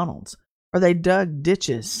McDonald's, or they dug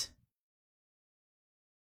ditches.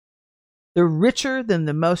 They're richer than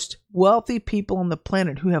the most wealthy people on the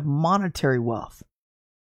planet who have monetary wealth.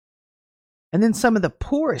 And then some of the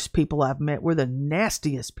poorest people I've met were the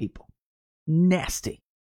nastiest people. Nasty.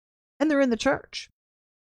 And they're in the church.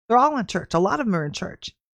 They're all in church. A lot of them are in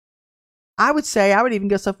church. I would even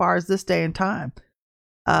go so far as this day and time.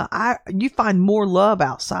 You find more love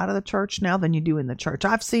outside of the church now than you do in the church.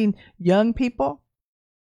 I've seen young people.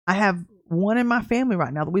 I have one in my family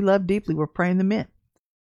right now that we love deeply. We're praying them in,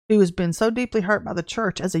 who has been so deeply hurt by the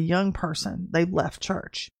church as a young person. They left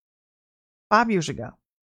church 5 years ago,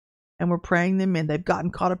 and we're praying them in. They've gotten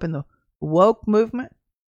caught up in the woke movement,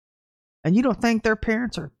 and you don't think their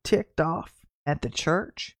parents are ticked off at the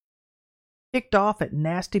church? Ticked off at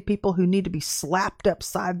nasty people who need to be slapped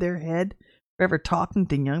upside their head for ever talking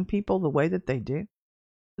to young people the way that they do?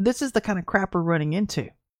 This is the kind of crap we're running into.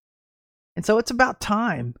 And so it's about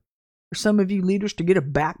time for some of you leaders to get a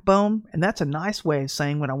backbone, and that's a nice way of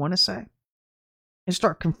saying what I want to say, and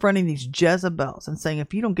start confronting these Jezebels and saying,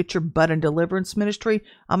 if you don't get your butt in deliverance ministry,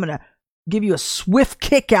 I'm going to give you a swift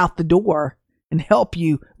kick out the door and help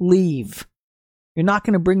you leave. You're not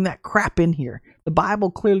going to bring that crap in here. The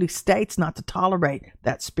Bible clearly states not to tolerate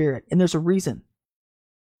that spirit, and there's a reason.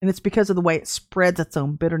 And it's because of the way it spreads its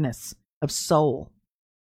own bitterness of soul.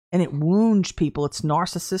 And it wounds people. It's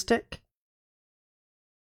narcissistic.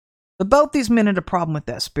 But both these men had a problem with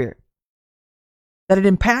that spirit. That it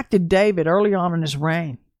impacted David early on in his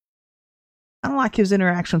reign. I don't like his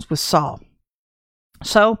interactions with Saul.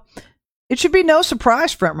 So, it should be no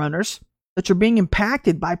surprise, frontrunners, that you're being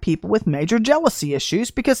impacted by people with major jealousy issues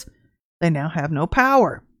because they now have no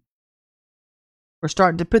power. We're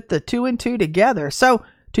starting to put the 2 and 2 together. So,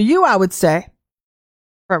 to you, I would say,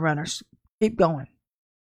 frontrunners, keep going.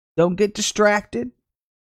 Don't get distracted,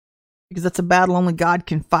 because that's a battle only God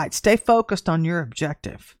can fight. Stay focused on your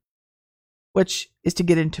objective, which is to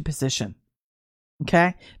get into position.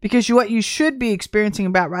 Okay? Because what you should be experiencing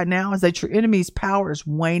about right now is that your enemy's power is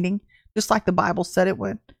waning, just like the Bible said it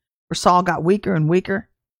would, where Saul got weaker and weaker.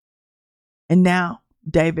 And now,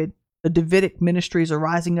 David, the Davidic ministries are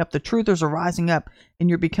rising up, the truthers are rising up, and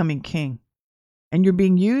you're becoming king. And you're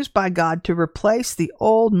being used by God to replace the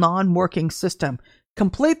old non-working system.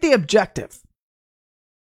 Complete the objective.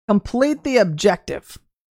 Complete the objective.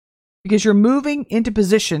 Because you're moving into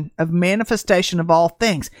position of manifestation of all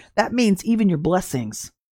things. That means even your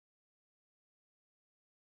blessings.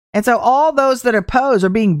 And so all those that oppose are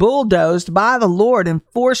being bulldozed by the Lord and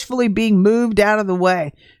forcefully being moved out of the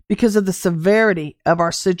way because of the severity of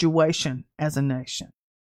our situation as a nation.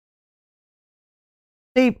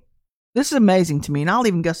 See, this is amazing to me, and I'll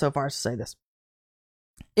even go so far as to say this.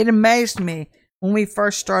 It amazed me when we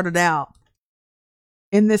first started out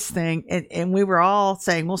in this thing, and we were all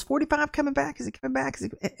saying, well, is 45 coming back? Is he coming back?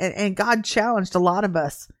 And God challenged a lot of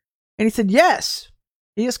us. And he said, yes,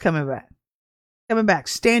 he is coming back. Coming back.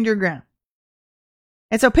 Stand your ground.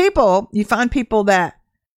 And so you find people that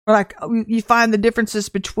are like, you find the differences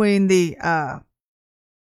between the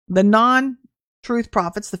non-truth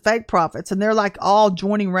prophets, the fake prophets, and they're like all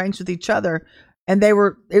joining ranks with each other. And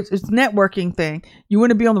it's a networking thing. You want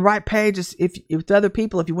to be on the right page with other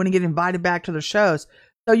people if you want to get invited back to their shows.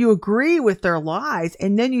 So you agree with their lies,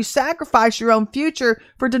 and then you sacrifice your own future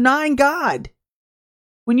for denying God.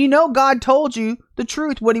 When you know God told you the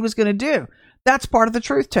truth, what he was going to do. That's part of the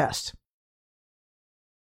truth test.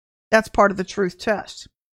 That's part of the truth test.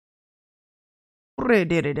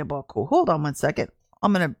 Hold on one second.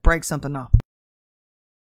 I'm going to break something off.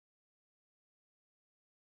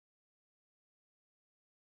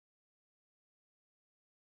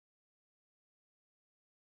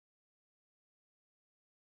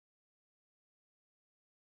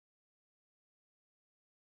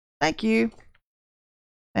 Thank you.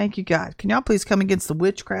 Thank you, God. Can y'all please come against the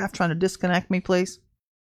witchcraft trying to disconnect me, please?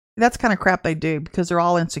 That's the kind of crap they do because they're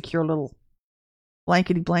all insecure little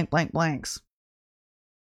blankety blank blanks.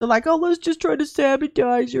 They're like, oh, let's just try to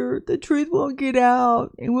sabotage her. The truth won't get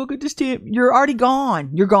out. And we'll get to stand. You're already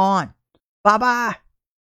gone. You're gone. Bye-bye.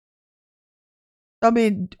 I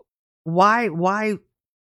mean, why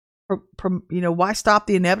stop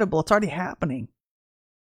the inevitable? It's already happening.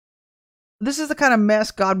 This is the kind of mess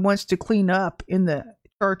God wants to clean up in the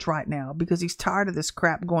church right now because he's tired of this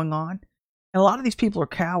crap going on. And a lot of these people are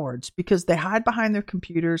cowards because they hide behind their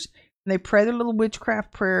computers and they pray their little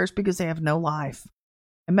witchcraft prayers because they have no life.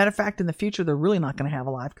 As a matter of fact, in the future, they're really not going to have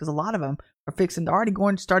a life because a lot of them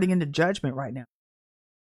are starting into judgment right now.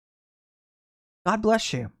 God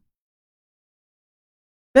bless you.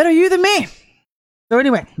 Better you than me. So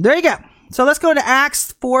anyway, there you go. So let's go to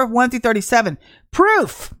Acts 4, 1 through 37.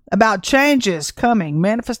 Proof about changes coming,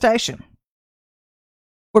 manifestation.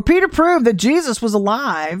 Where Peter proved that Jesus was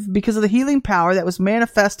alive because of the healing power that was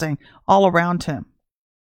manifesting all around him.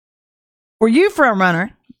 For you, front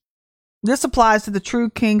runner, this applies to the true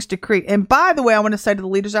king's decree. And by the way, I want to say to the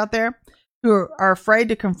leaders out there who are afraid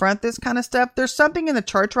to confront this kind of stuff, there's something in the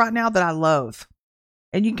church right now that I loathe.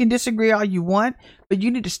 And you can disagree all you want, but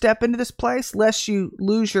you need to step into this place lest you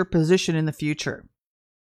lose your position in the future.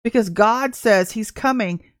 Because God says he's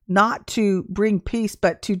coming not to bring peace,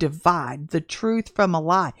 but to divide the truth from a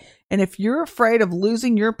lie. And if you're afraid of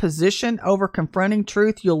losing your position over confronting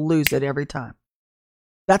truth, you'll lose it every time.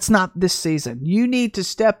 That's not this season. You need to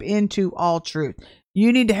step into all truth.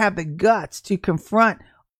 You need to have the guts to confront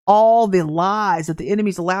all the lies that the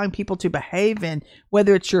enemy's allowing people to behave in,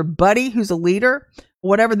 whether it's your buddy who's a leader,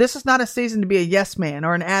 whatever. This is not a season to be a yes man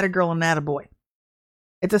or an atta-girl and atta-boy.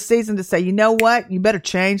 It's a season to say, you know what? You better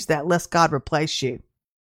change that lest God replace you.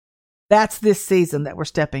 That's this season that we're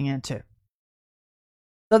stepping into.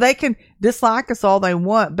 So they can dislike us all they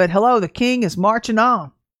want, but hello, the king is marching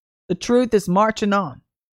on. The truth is marching on.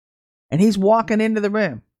 And he's walking into the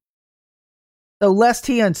room. So lest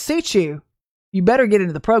he unseat you, you better get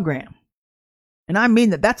into the program. And I mean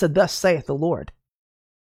that's a thus saith the Lord.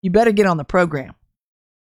 You better get on the program.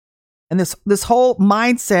 And this whole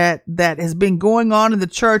mindset that has been going on in the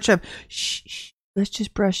church of, shh, let's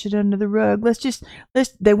just brush it under the rug.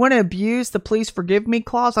 They want to abuse the please forgive me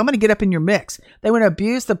clause. I'm going to get up in your mix. They want to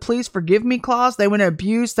abuse the please forgive me clause. They want to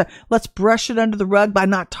abuse the let's brush it under the rug by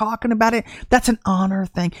not talking about it. That's an honor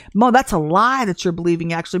thing. Mo, that's a lie that you're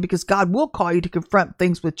believing actually, because God will call you to confront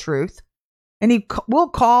things with truth. And he will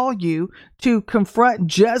call you to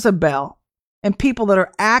confront Jezebel and people that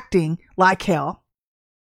are acting like hell.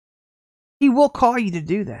 He will call you to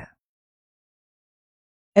do that.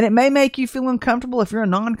 And it may make you feel uncomfortable if you're a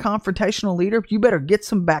non-confrontational leader. You better get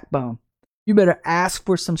some backbone. You better ask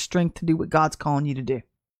for some strength to do what God's calling you to do.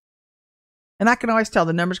 And I can always tell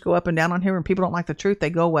the numbers go up and down on here. When people don't like the truth, they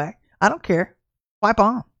go away. I don't care. Wipe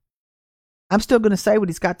on. I'm still going to say what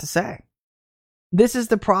he's got to say. This is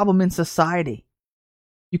the problem in society.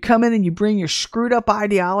 You come in and you bring your screwed up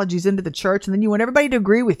ideologies into the church, and then you want everybody to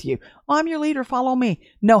agree with you. Oh, I'm your leader. Follow me.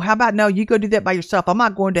 No, how about no? You go do that by yourself. I'm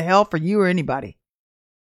not going to hell for you or anybody.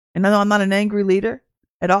 And no, I'm not an angry leader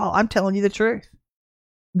at all. I'm telling you the truth.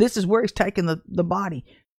 This is where he's taking the body.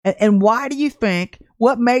 And why do you think,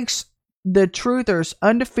 what makes the truthers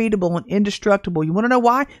undefeatable and indestructible? You want to know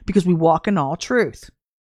why? Because we walk in all truth.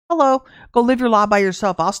 Hello, go live your life by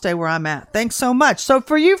yourself. I'll stay where I'm at. Thanks so much. So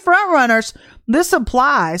for you front runners, this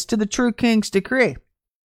applies to the true king's decree.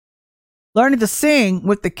 learning to sing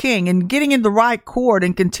with the king and getting in the right chord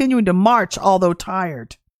and continuing to march although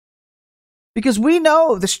tired. Because we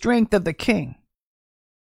know the strength of the king,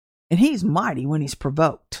 and he's mighty when he's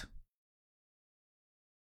provoked.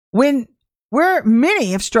 Where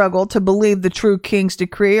many have struggled to believe the true king's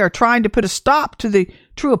decree or trying to put a stop to the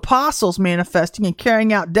true apostles manifesting and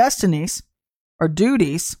carrying out destinies or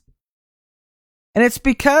duties. And it's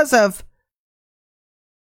because of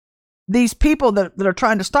these people that are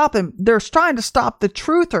trying to stop them. They're trying to stop the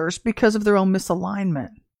truthers because of their own misalignment.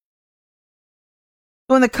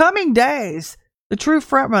 So in the coming days, the true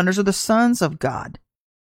frontrunners are the sons of God.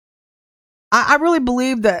 I really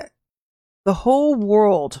believe that the whole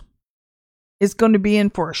world is going to be in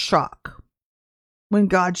for a shock when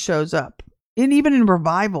God shows up. And even in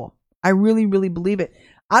revival, I really, really believe it.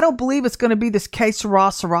 I don't believe it's going to be this que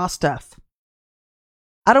sera, sera stuff.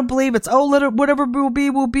 I don't believe it's, whatever will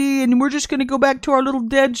be, and we're just going to go back to our little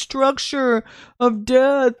dead structure of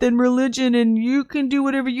death and religion, and you can do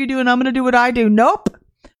whatever you do, and I'm going to do what I do. Nope.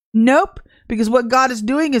 Because what God is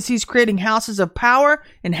doing is he's creating houses of power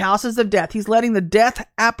and houses of death. He's letting the death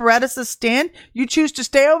apparatuses stand. You choose to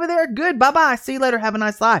stay over there? Good. Bye-bye. See you later. Have a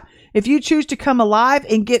nice life. If you choose to come alive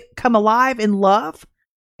in love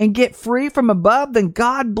and get free from above, then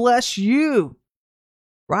God bless you.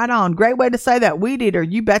 Right on. Great way to say that. Weed eater.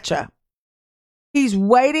 You betcha. He's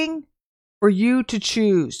waiting for you to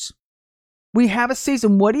choose. We have a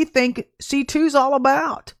season. What do you think C2 is all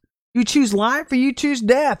about? You choose life or you choose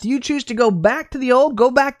death. You choose to go back to the old, go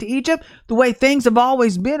back to Egypt, the way things have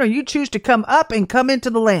always been, or you choose to come up and come into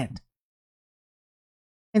the land.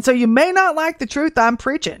 And so you may not like the truth I'm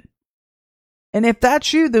preaching. And if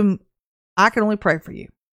that's you, then I can only pray for you.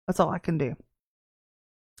 That's all I can do.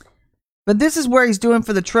 But this is where he's doing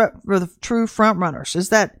for the true front runners, is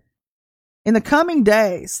that in the coming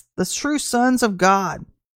days, the true sons of God,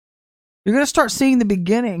 you're going to start seeing the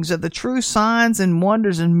beginnings of the true signs and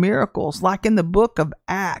wonders and miracles, like in the book of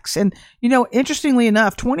Acts. And, interestingly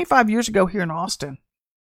enough, 25 years ago here in Austin,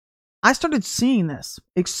 I started seeing this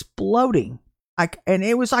exploding. And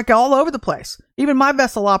it was like all over the place. Even my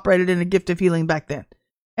vessel operated in a gift of healing back then.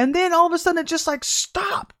 And then all of a sudden it just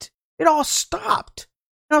stopped. It all stopped.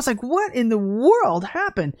 And I was like, what in the world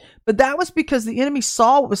happened? But that was because the enemy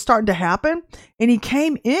saw what was starting to happen. And he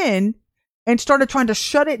came in and started trying to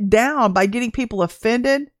shut it down by getting people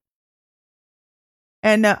offended.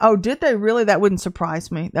 And, did they really? That wouldn't surprise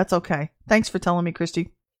me. That's okay. Thanks for telling me, Christy.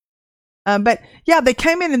 But yeah, they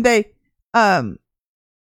came in and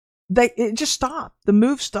it just stopped. The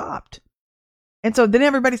move stopped. And so then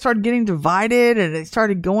everybody started getting divided and they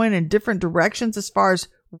started going in different directions as far as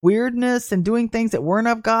weirdness and doing things that weren't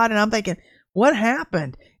of God. And I'm thinking, what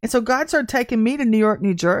happened? And so God started taking me to New York,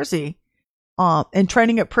 New Jersey, and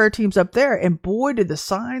training up prayer teams up there. And boy, did the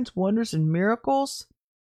signs, wonders, and miracles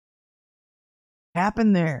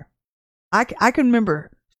happen there. I can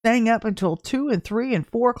remember staying up until 2 and 3 and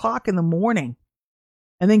 4 o'clock in the morning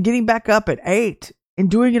and then getting back up at 8 and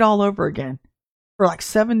doing it all over again for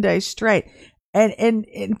 7 days straight.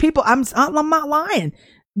 And people, I'm not lying.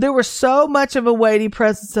 There was so much of a weighty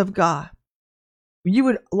presence of God. You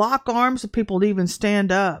would lock arms with people to even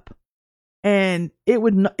stand up. And it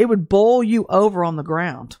would bowl you over on the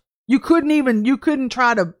ground. You couldn't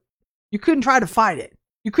try to fight it.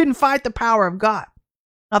 You couldn't fight the power of God.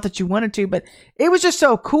 Not that you wanted to, but it was just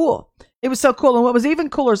so cool. It was so cool. And what was even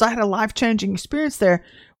cooler is I had a life-changing experience there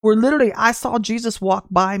where literally I saw Jesus walk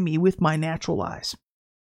by me with my natural eyes.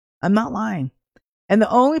 I'm not lying. And the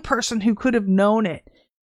only person who could have known it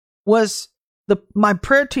was my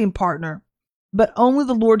prayer team partner, but only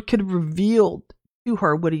the Lord could have revealed to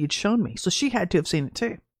her what he had shown me. So she had to have seen it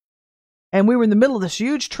too. And we were in the middle of this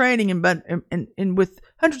huge training and with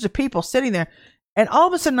hundreds of people sitting there. And all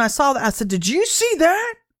of a sudden I saw that. I said, did you see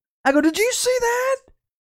that? I go, did you see that?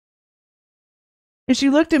 And she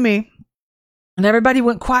looked at me and everybody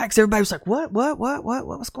went quiet because everybody was like, what,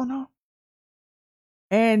 what's going on?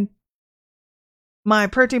 And my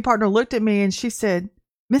prayer team partner looked at me and she said,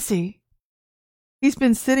 Missy, he's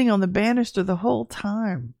been sitting on the banister the whole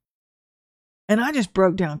time. And I just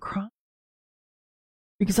broke down crying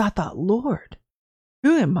because I thought, Lord,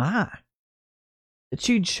 who am I that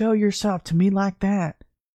you'd show yourself to me like that?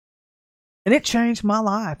 And it changed my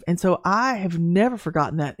life. And so I have never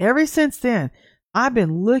forgotten that. Ever since then, I've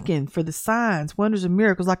been looking for the signs, wonders, and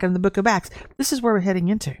miracles like in the book of Acts. This is where we're heading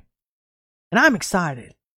into. And I'm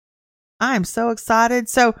excited. I am so excited.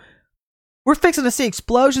 So we're fixing to see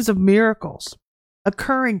explosions of miracles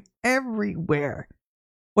occurring everywhere,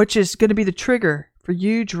 which is going to be the trigger for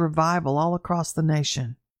huge revival all across the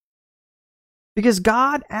nation. Because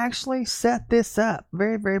God actually set this up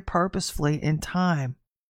very, very purposefully in time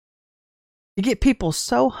to get people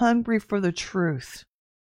so hungry for the truth.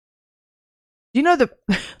 You know,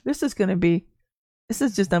 this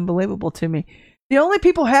is just unbelievable to me. The only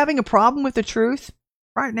people having a problem with the truth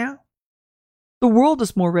right now, the world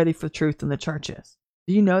is more ready for truth than the church is.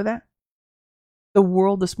 Do you know that? The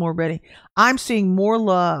world is more ready. I'm seeing more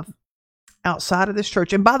love outside of this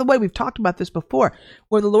church. And by the way, we've talked about this before,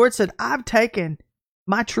 where the Lord said, I've taken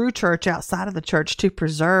my true church outside of the church to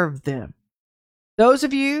preserve them. Those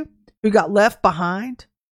of you who got left behind,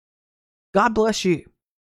 God bless you.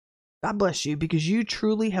 God bless you, because you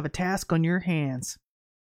truly have a task on your hands.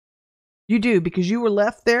 You do, because you were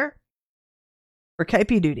left there for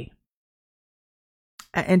KP duty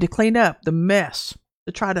and to clean up the mess,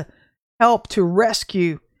 to try to help to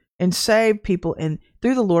rescue and save people and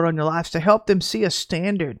through the Lord on your lives, to help them see a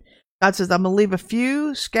standard. God says, I'm going to leave a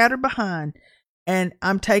few scattered behind, and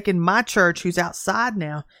I'm taking my church, who's outside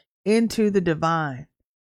now, into the divine.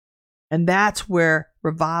 And that's where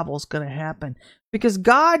revival is going to happen, because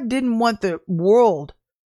God didn't want the world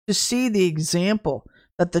to see the example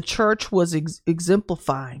that the church was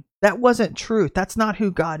exemplifying. That wasn't truth. That's not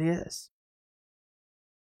who God is.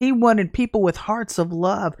 He wanted people with hearts of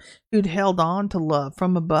love who'd held on to love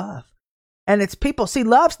from above. And it's people, see,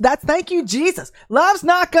 thank you, Jesus. Love's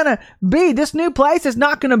not going to be, this new place is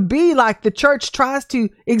not going to be like the church tries to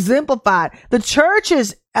exemplify it. The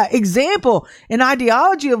church's example and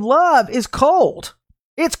ideology of love is cold.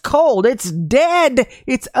 It's cold. It's dead.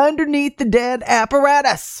 It's underneath the dead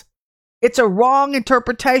apparatus. It's a wrong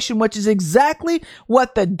interpretation, which is exactly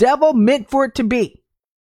what the devil meant for it to be,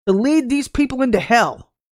 to lead these people into hell.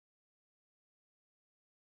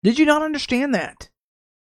 Did you not understand that?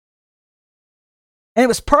 And it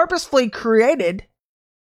was purposefully created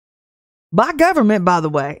by government, by the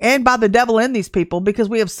way, and by the devil in these people, because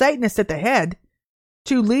we have Satanists at the head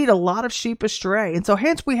to lead a lot of sheep astray. And so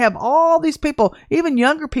hence we have all these people, even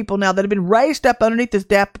younger people now, that have been raised up underneath this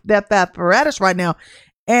death apparatus right now.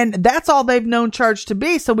 And that's all they've known church to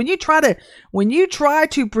be. So when you try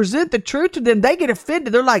to present the truth to them, they get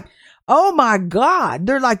offended. They're like, oh my God.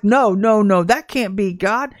 They're like, no, that can't be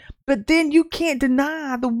God. But then you can't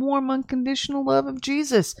deny the warm, unconditional love of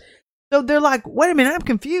Jesus. So they're like, wait a minute, I'm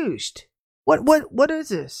confused. What is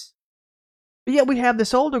this? But yet we have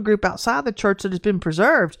this older group outside the church that has been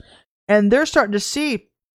preserved, and they're starting to see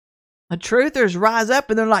the truthers rise up,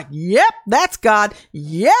 and they're like, yep, that's God.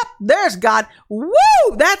 Yep, there's God. Woo,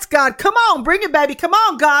 that's God. Come on, bring it, baby. Come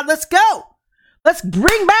on, God, let's go. Let's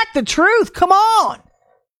bring back the truth. Come on.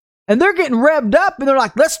 And they're getting revved up, and they're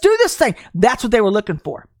like, let's do this thing. That's what they were looking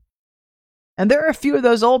for. And there are a few of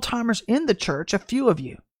those old timers in the church, a few of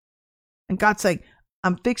you. And God's saying,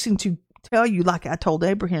 I'm fixing to tell you, like I told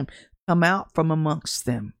Abraham, come out from amongst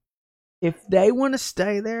them. If they want to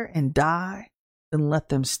stay there and die, then let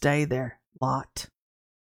them stay there, Lot.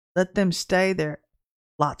 Let them stay there,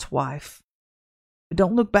 Lot's wife. But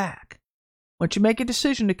don't look back. Once you make a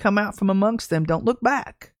decision to come out from amongst them, don't look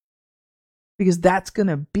back. Because that's going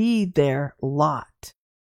to be their lot.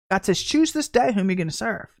 God says, choose this day whom you're going to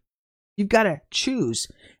serve. You've got to choose.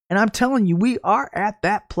 And I'm telling you, we are at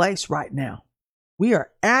that place right now. We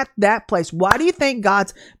are at that place. Why do you think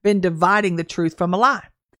God's been dividing the truth from a lie?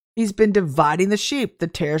 He's been dividing the sheep, the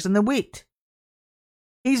tares and the wheat.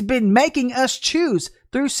 He's been making us choose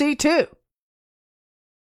through C2.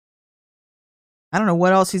 I don't know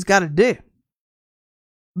what else he's got to do.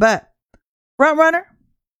 But, front runner,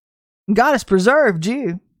 God has preserved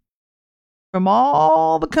you from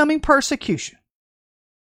all the coming persecution.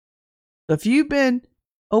 So if you've been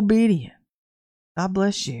obedient, God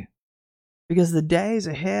bless you. Because the days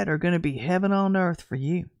ahead are going to be heaven on earth for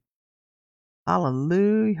you.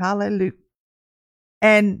 Hallelujah, hallelujah.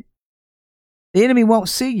 And the enemy won't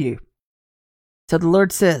see you. So the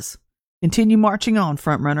Lord says, continue marching on,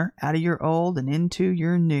 front runner, out of your old and into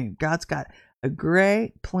your new. God's got a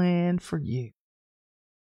great plan for you.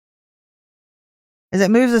 As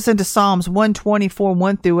it moves us into Psalms 124,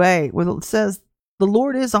 1-8, where it says, the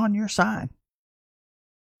Lord is on your side.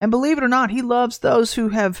 And believe it or not, he loves those who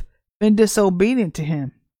have been disobedient to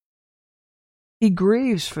him. He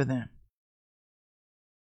grieves for them.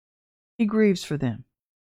 He grieves for them.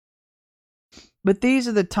 But these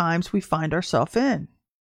are the times we find ourselves in.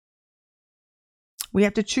 We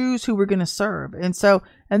have to choose who we're going to serve. And so,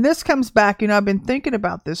 and this comes back, I've been thinking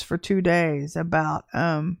about this for 2 days about,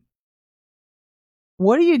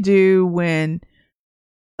 what do you do when,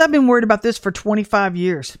 I've been worried about this for 25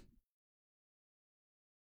 years,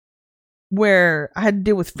 where I had to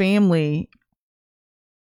deal with family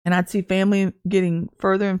And I'd see family getting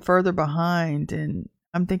further and further behind. And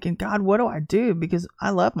I'm thinking, God, what do I do? Because I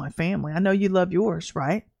love my family. I know you love yours,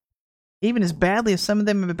 right? Even as badly as some of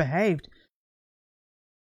them have behaved.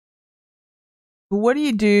 But what do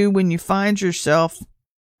you do when you find yourself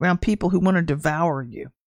around people who want to devour you?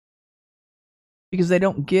 Because they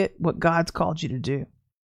don't get what God's called you to do.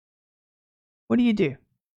 What do you do?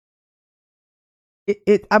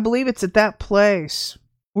 I believe it's at that place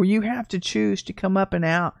where you have to choose to come up and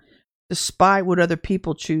out despite what other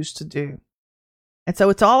people choose to do. And so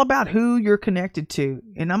it's all about who you're connected to.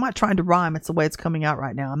 And I'm not trying to rhyme. It's the way it's coming out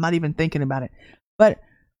right now. I'm not even thinking about it. But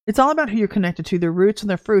it's all about who you're connected to, their roots and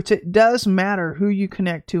their fruits. It does matter who you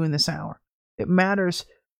connect to in this hour. It matters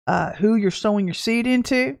who you're sowing your seed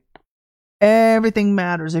into. Everything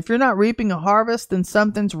matters. If you're not reaping a harvest, then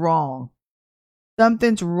something's wrong.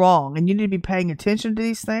 Something's wrong. And you need to be paying attention to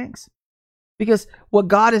these things. Because what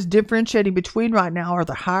God is differentiating between right now are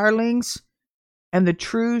the hirelings and the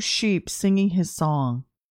true sheep singing his song.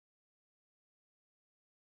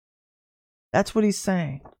 That's what he's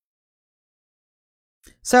saying.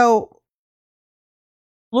 So,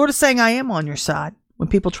 Lord is saying, I am on your side when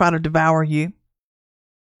people try to devour you,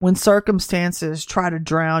 when circumstances try to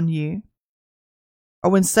drown you,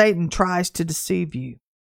 or when Satan tries to deceive you,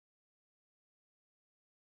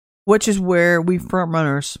 which is where we front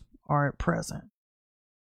runners are at present.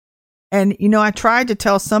 And, I tried to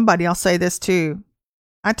tell somebody, I'll say this too.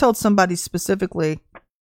 I told somebody specifically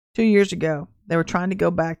 2 years ago, they were trying to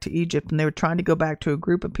go back to Egypt and they were trying to go back to a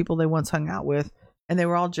group of people they once hung out with, and they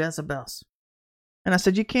were all Jezebels. And I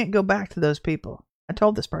said, you can't go back to those people. I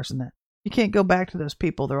told this person that. You can't go back to those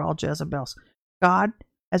people. They're all Jezebels. God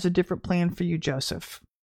has a different plan for you, Joseph.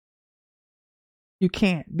 You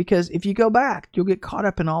can't, because if you go back, you'll get caught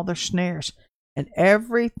up in all their snares, and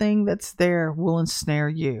everything that's there will ensnare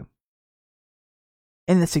you.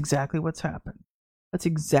 And that's exactly what's happened. That's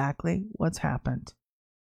exactly what's happened.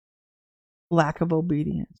 Lack of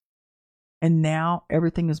obedience. And now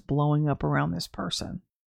everything is blowing up around this person.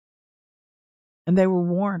 And they were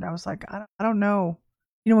warned. I was like, I don't know.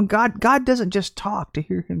 When God doesn't just talk to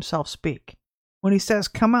hear himself speak. When he says,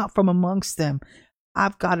 come out from amongst them,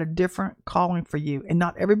 I've got a different calling for you. And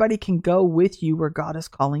not everybody can go with you where God is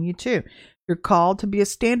calling you to. You're called to be a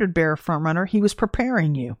standard bearer, front runner. He was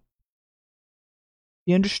preparing you.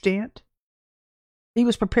 You understand? He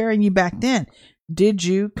was preparing you back then. Did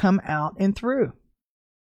you come out and through?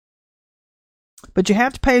 But you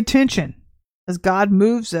have to pay attention as God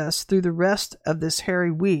moves us through the rest of this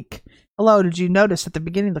hairy week. Hello, did you notice at the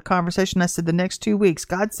beginning of the conversation I said the next 2 weeks?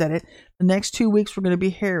 God said it. The next 2 weeks we're going to be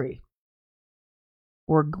hairy.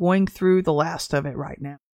 We're going through the last of it right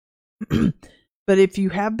now. But if you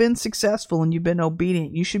have been successful and you've been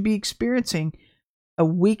obedient, you should be experiencing a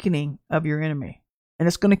weakening of your enemy. And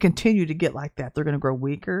it's going to continue to get like that. They're going to grow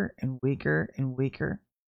weaker and weaker and weaker.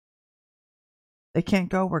 They can't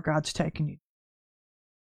go where God's taking you.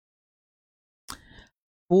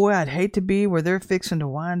 Boy, I'd hate to be where they're fixing to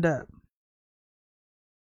wind up.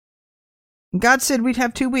 And God said we'd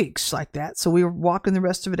have 2 weeks like that. So we were walking the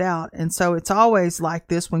rest of it out. And so it's always like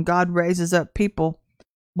this when God raises up people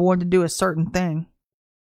born to do a certain thing.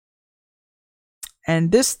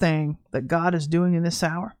 And this thing that God is doing in this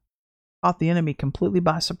hour caught the enemy completely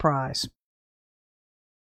by surprise.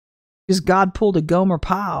 Because God pulled a Gomer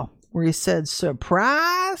Pyle where he said,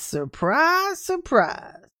 surprise, surprise,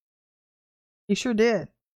 surprise. He sure did.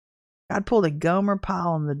 God pulled a Gomer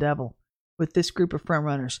Pyle on the devil with this group of front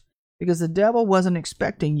runners because the devil wasn't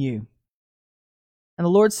expecting you. And the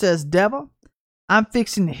Lord says, devil, I'm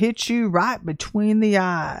fixing to hit you right between the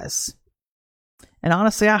eyes. And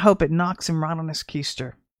honestly, I hope it knocks him right on his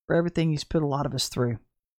keister for everything he's put a lot of us through.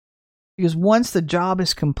 Because once the job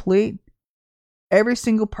is complete, every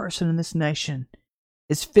single person in this nation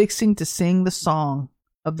is fixing to sing the song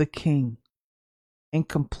of the King in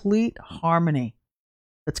complete harmony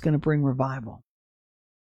that's going to bring revival.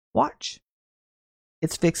 Watch.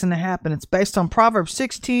 It's fixing to happen. It's based on Proverbs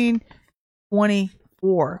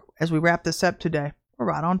 16:24. As we wrap this up today, we're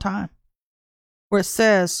right on time. Where it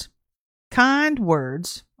says, kind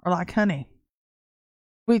words are like honey,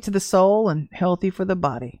 sweet to the soul and healthy for the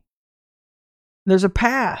body. There's a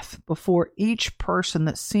path before each person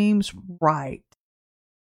that seems right.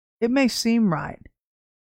 It may seem right,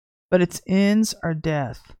 but its ends are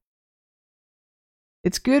death.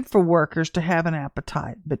 It's good for workers to have an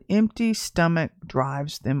appetite, but empty stomach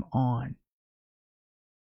drives them on.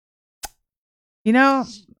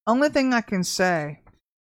 Only thing I can say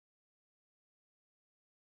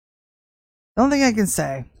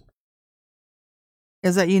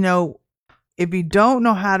is that, if you don't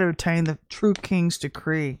know how to attain the true king's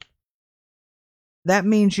decree, that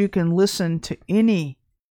means you can listen to any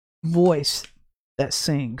voice that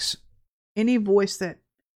sings, any voice that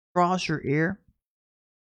draws your ear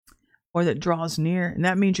or that draws near. And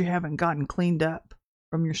that means you haven't gotten cleaned up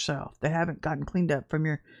from yourself. They haven't gotten cleaned up from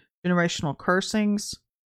your generational cursings.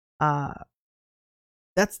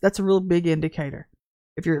 That's a real big indicator.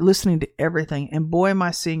 If you're listening to everything, and boy, am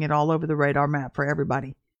I seeing it all over the radar map for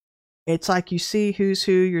everybody. It's like you see who's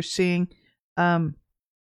who, you're seeing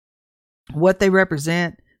what they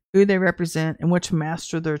represent, who they represent, and which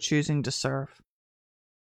master they're choosing to serve.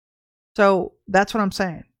 So that's what I'm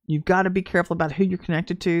saying. You've got to be careful about who you're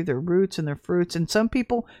connected to, their roots and their fruits. And some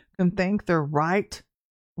people can think they're right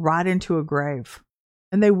into a grave.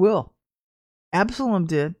 And they will. Absalom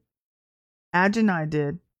did. Adonai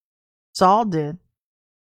did. Saul did.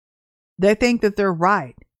 They think that they're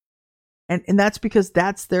right. And that's because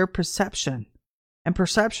that's their perception. And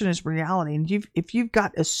perception is reality. And if you've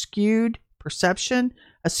got a skewed perception,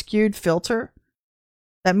 a skewed filter,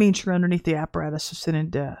 that means you're underneath the apparatus of sin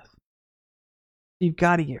and death. You've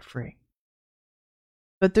got to get free.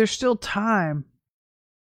 But there's still time.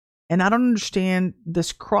 And I don't understand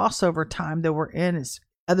this crossover time that we're in is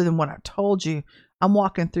other than what I told you. I'm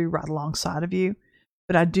walking through right alongside of you.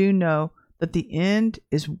 But I do know that the end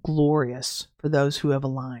is glorious for those who have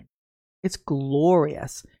aligned. It's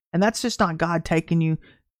glorious. And that's just not God taking you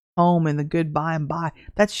home in the good by and by.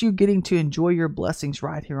 That's you getting to enjoy your blessings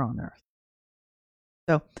right here on earth.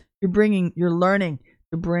 So you're learning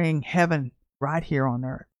to bring heaven right here on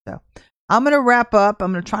earth. So I'm going to wrap up.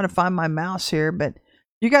 I'm going to try to find my mouse here, but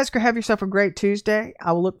you guys can have yourself a great Tuesday.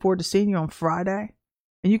 I will look forward to seeing you on Friday.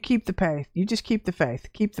 And you keep the faith. You just keep the faith.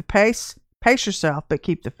 Keep the pace. Pace yourself, but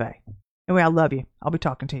keep the faith. Anyway, I love you. I'll be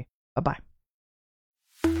talking to you. Bye-bye.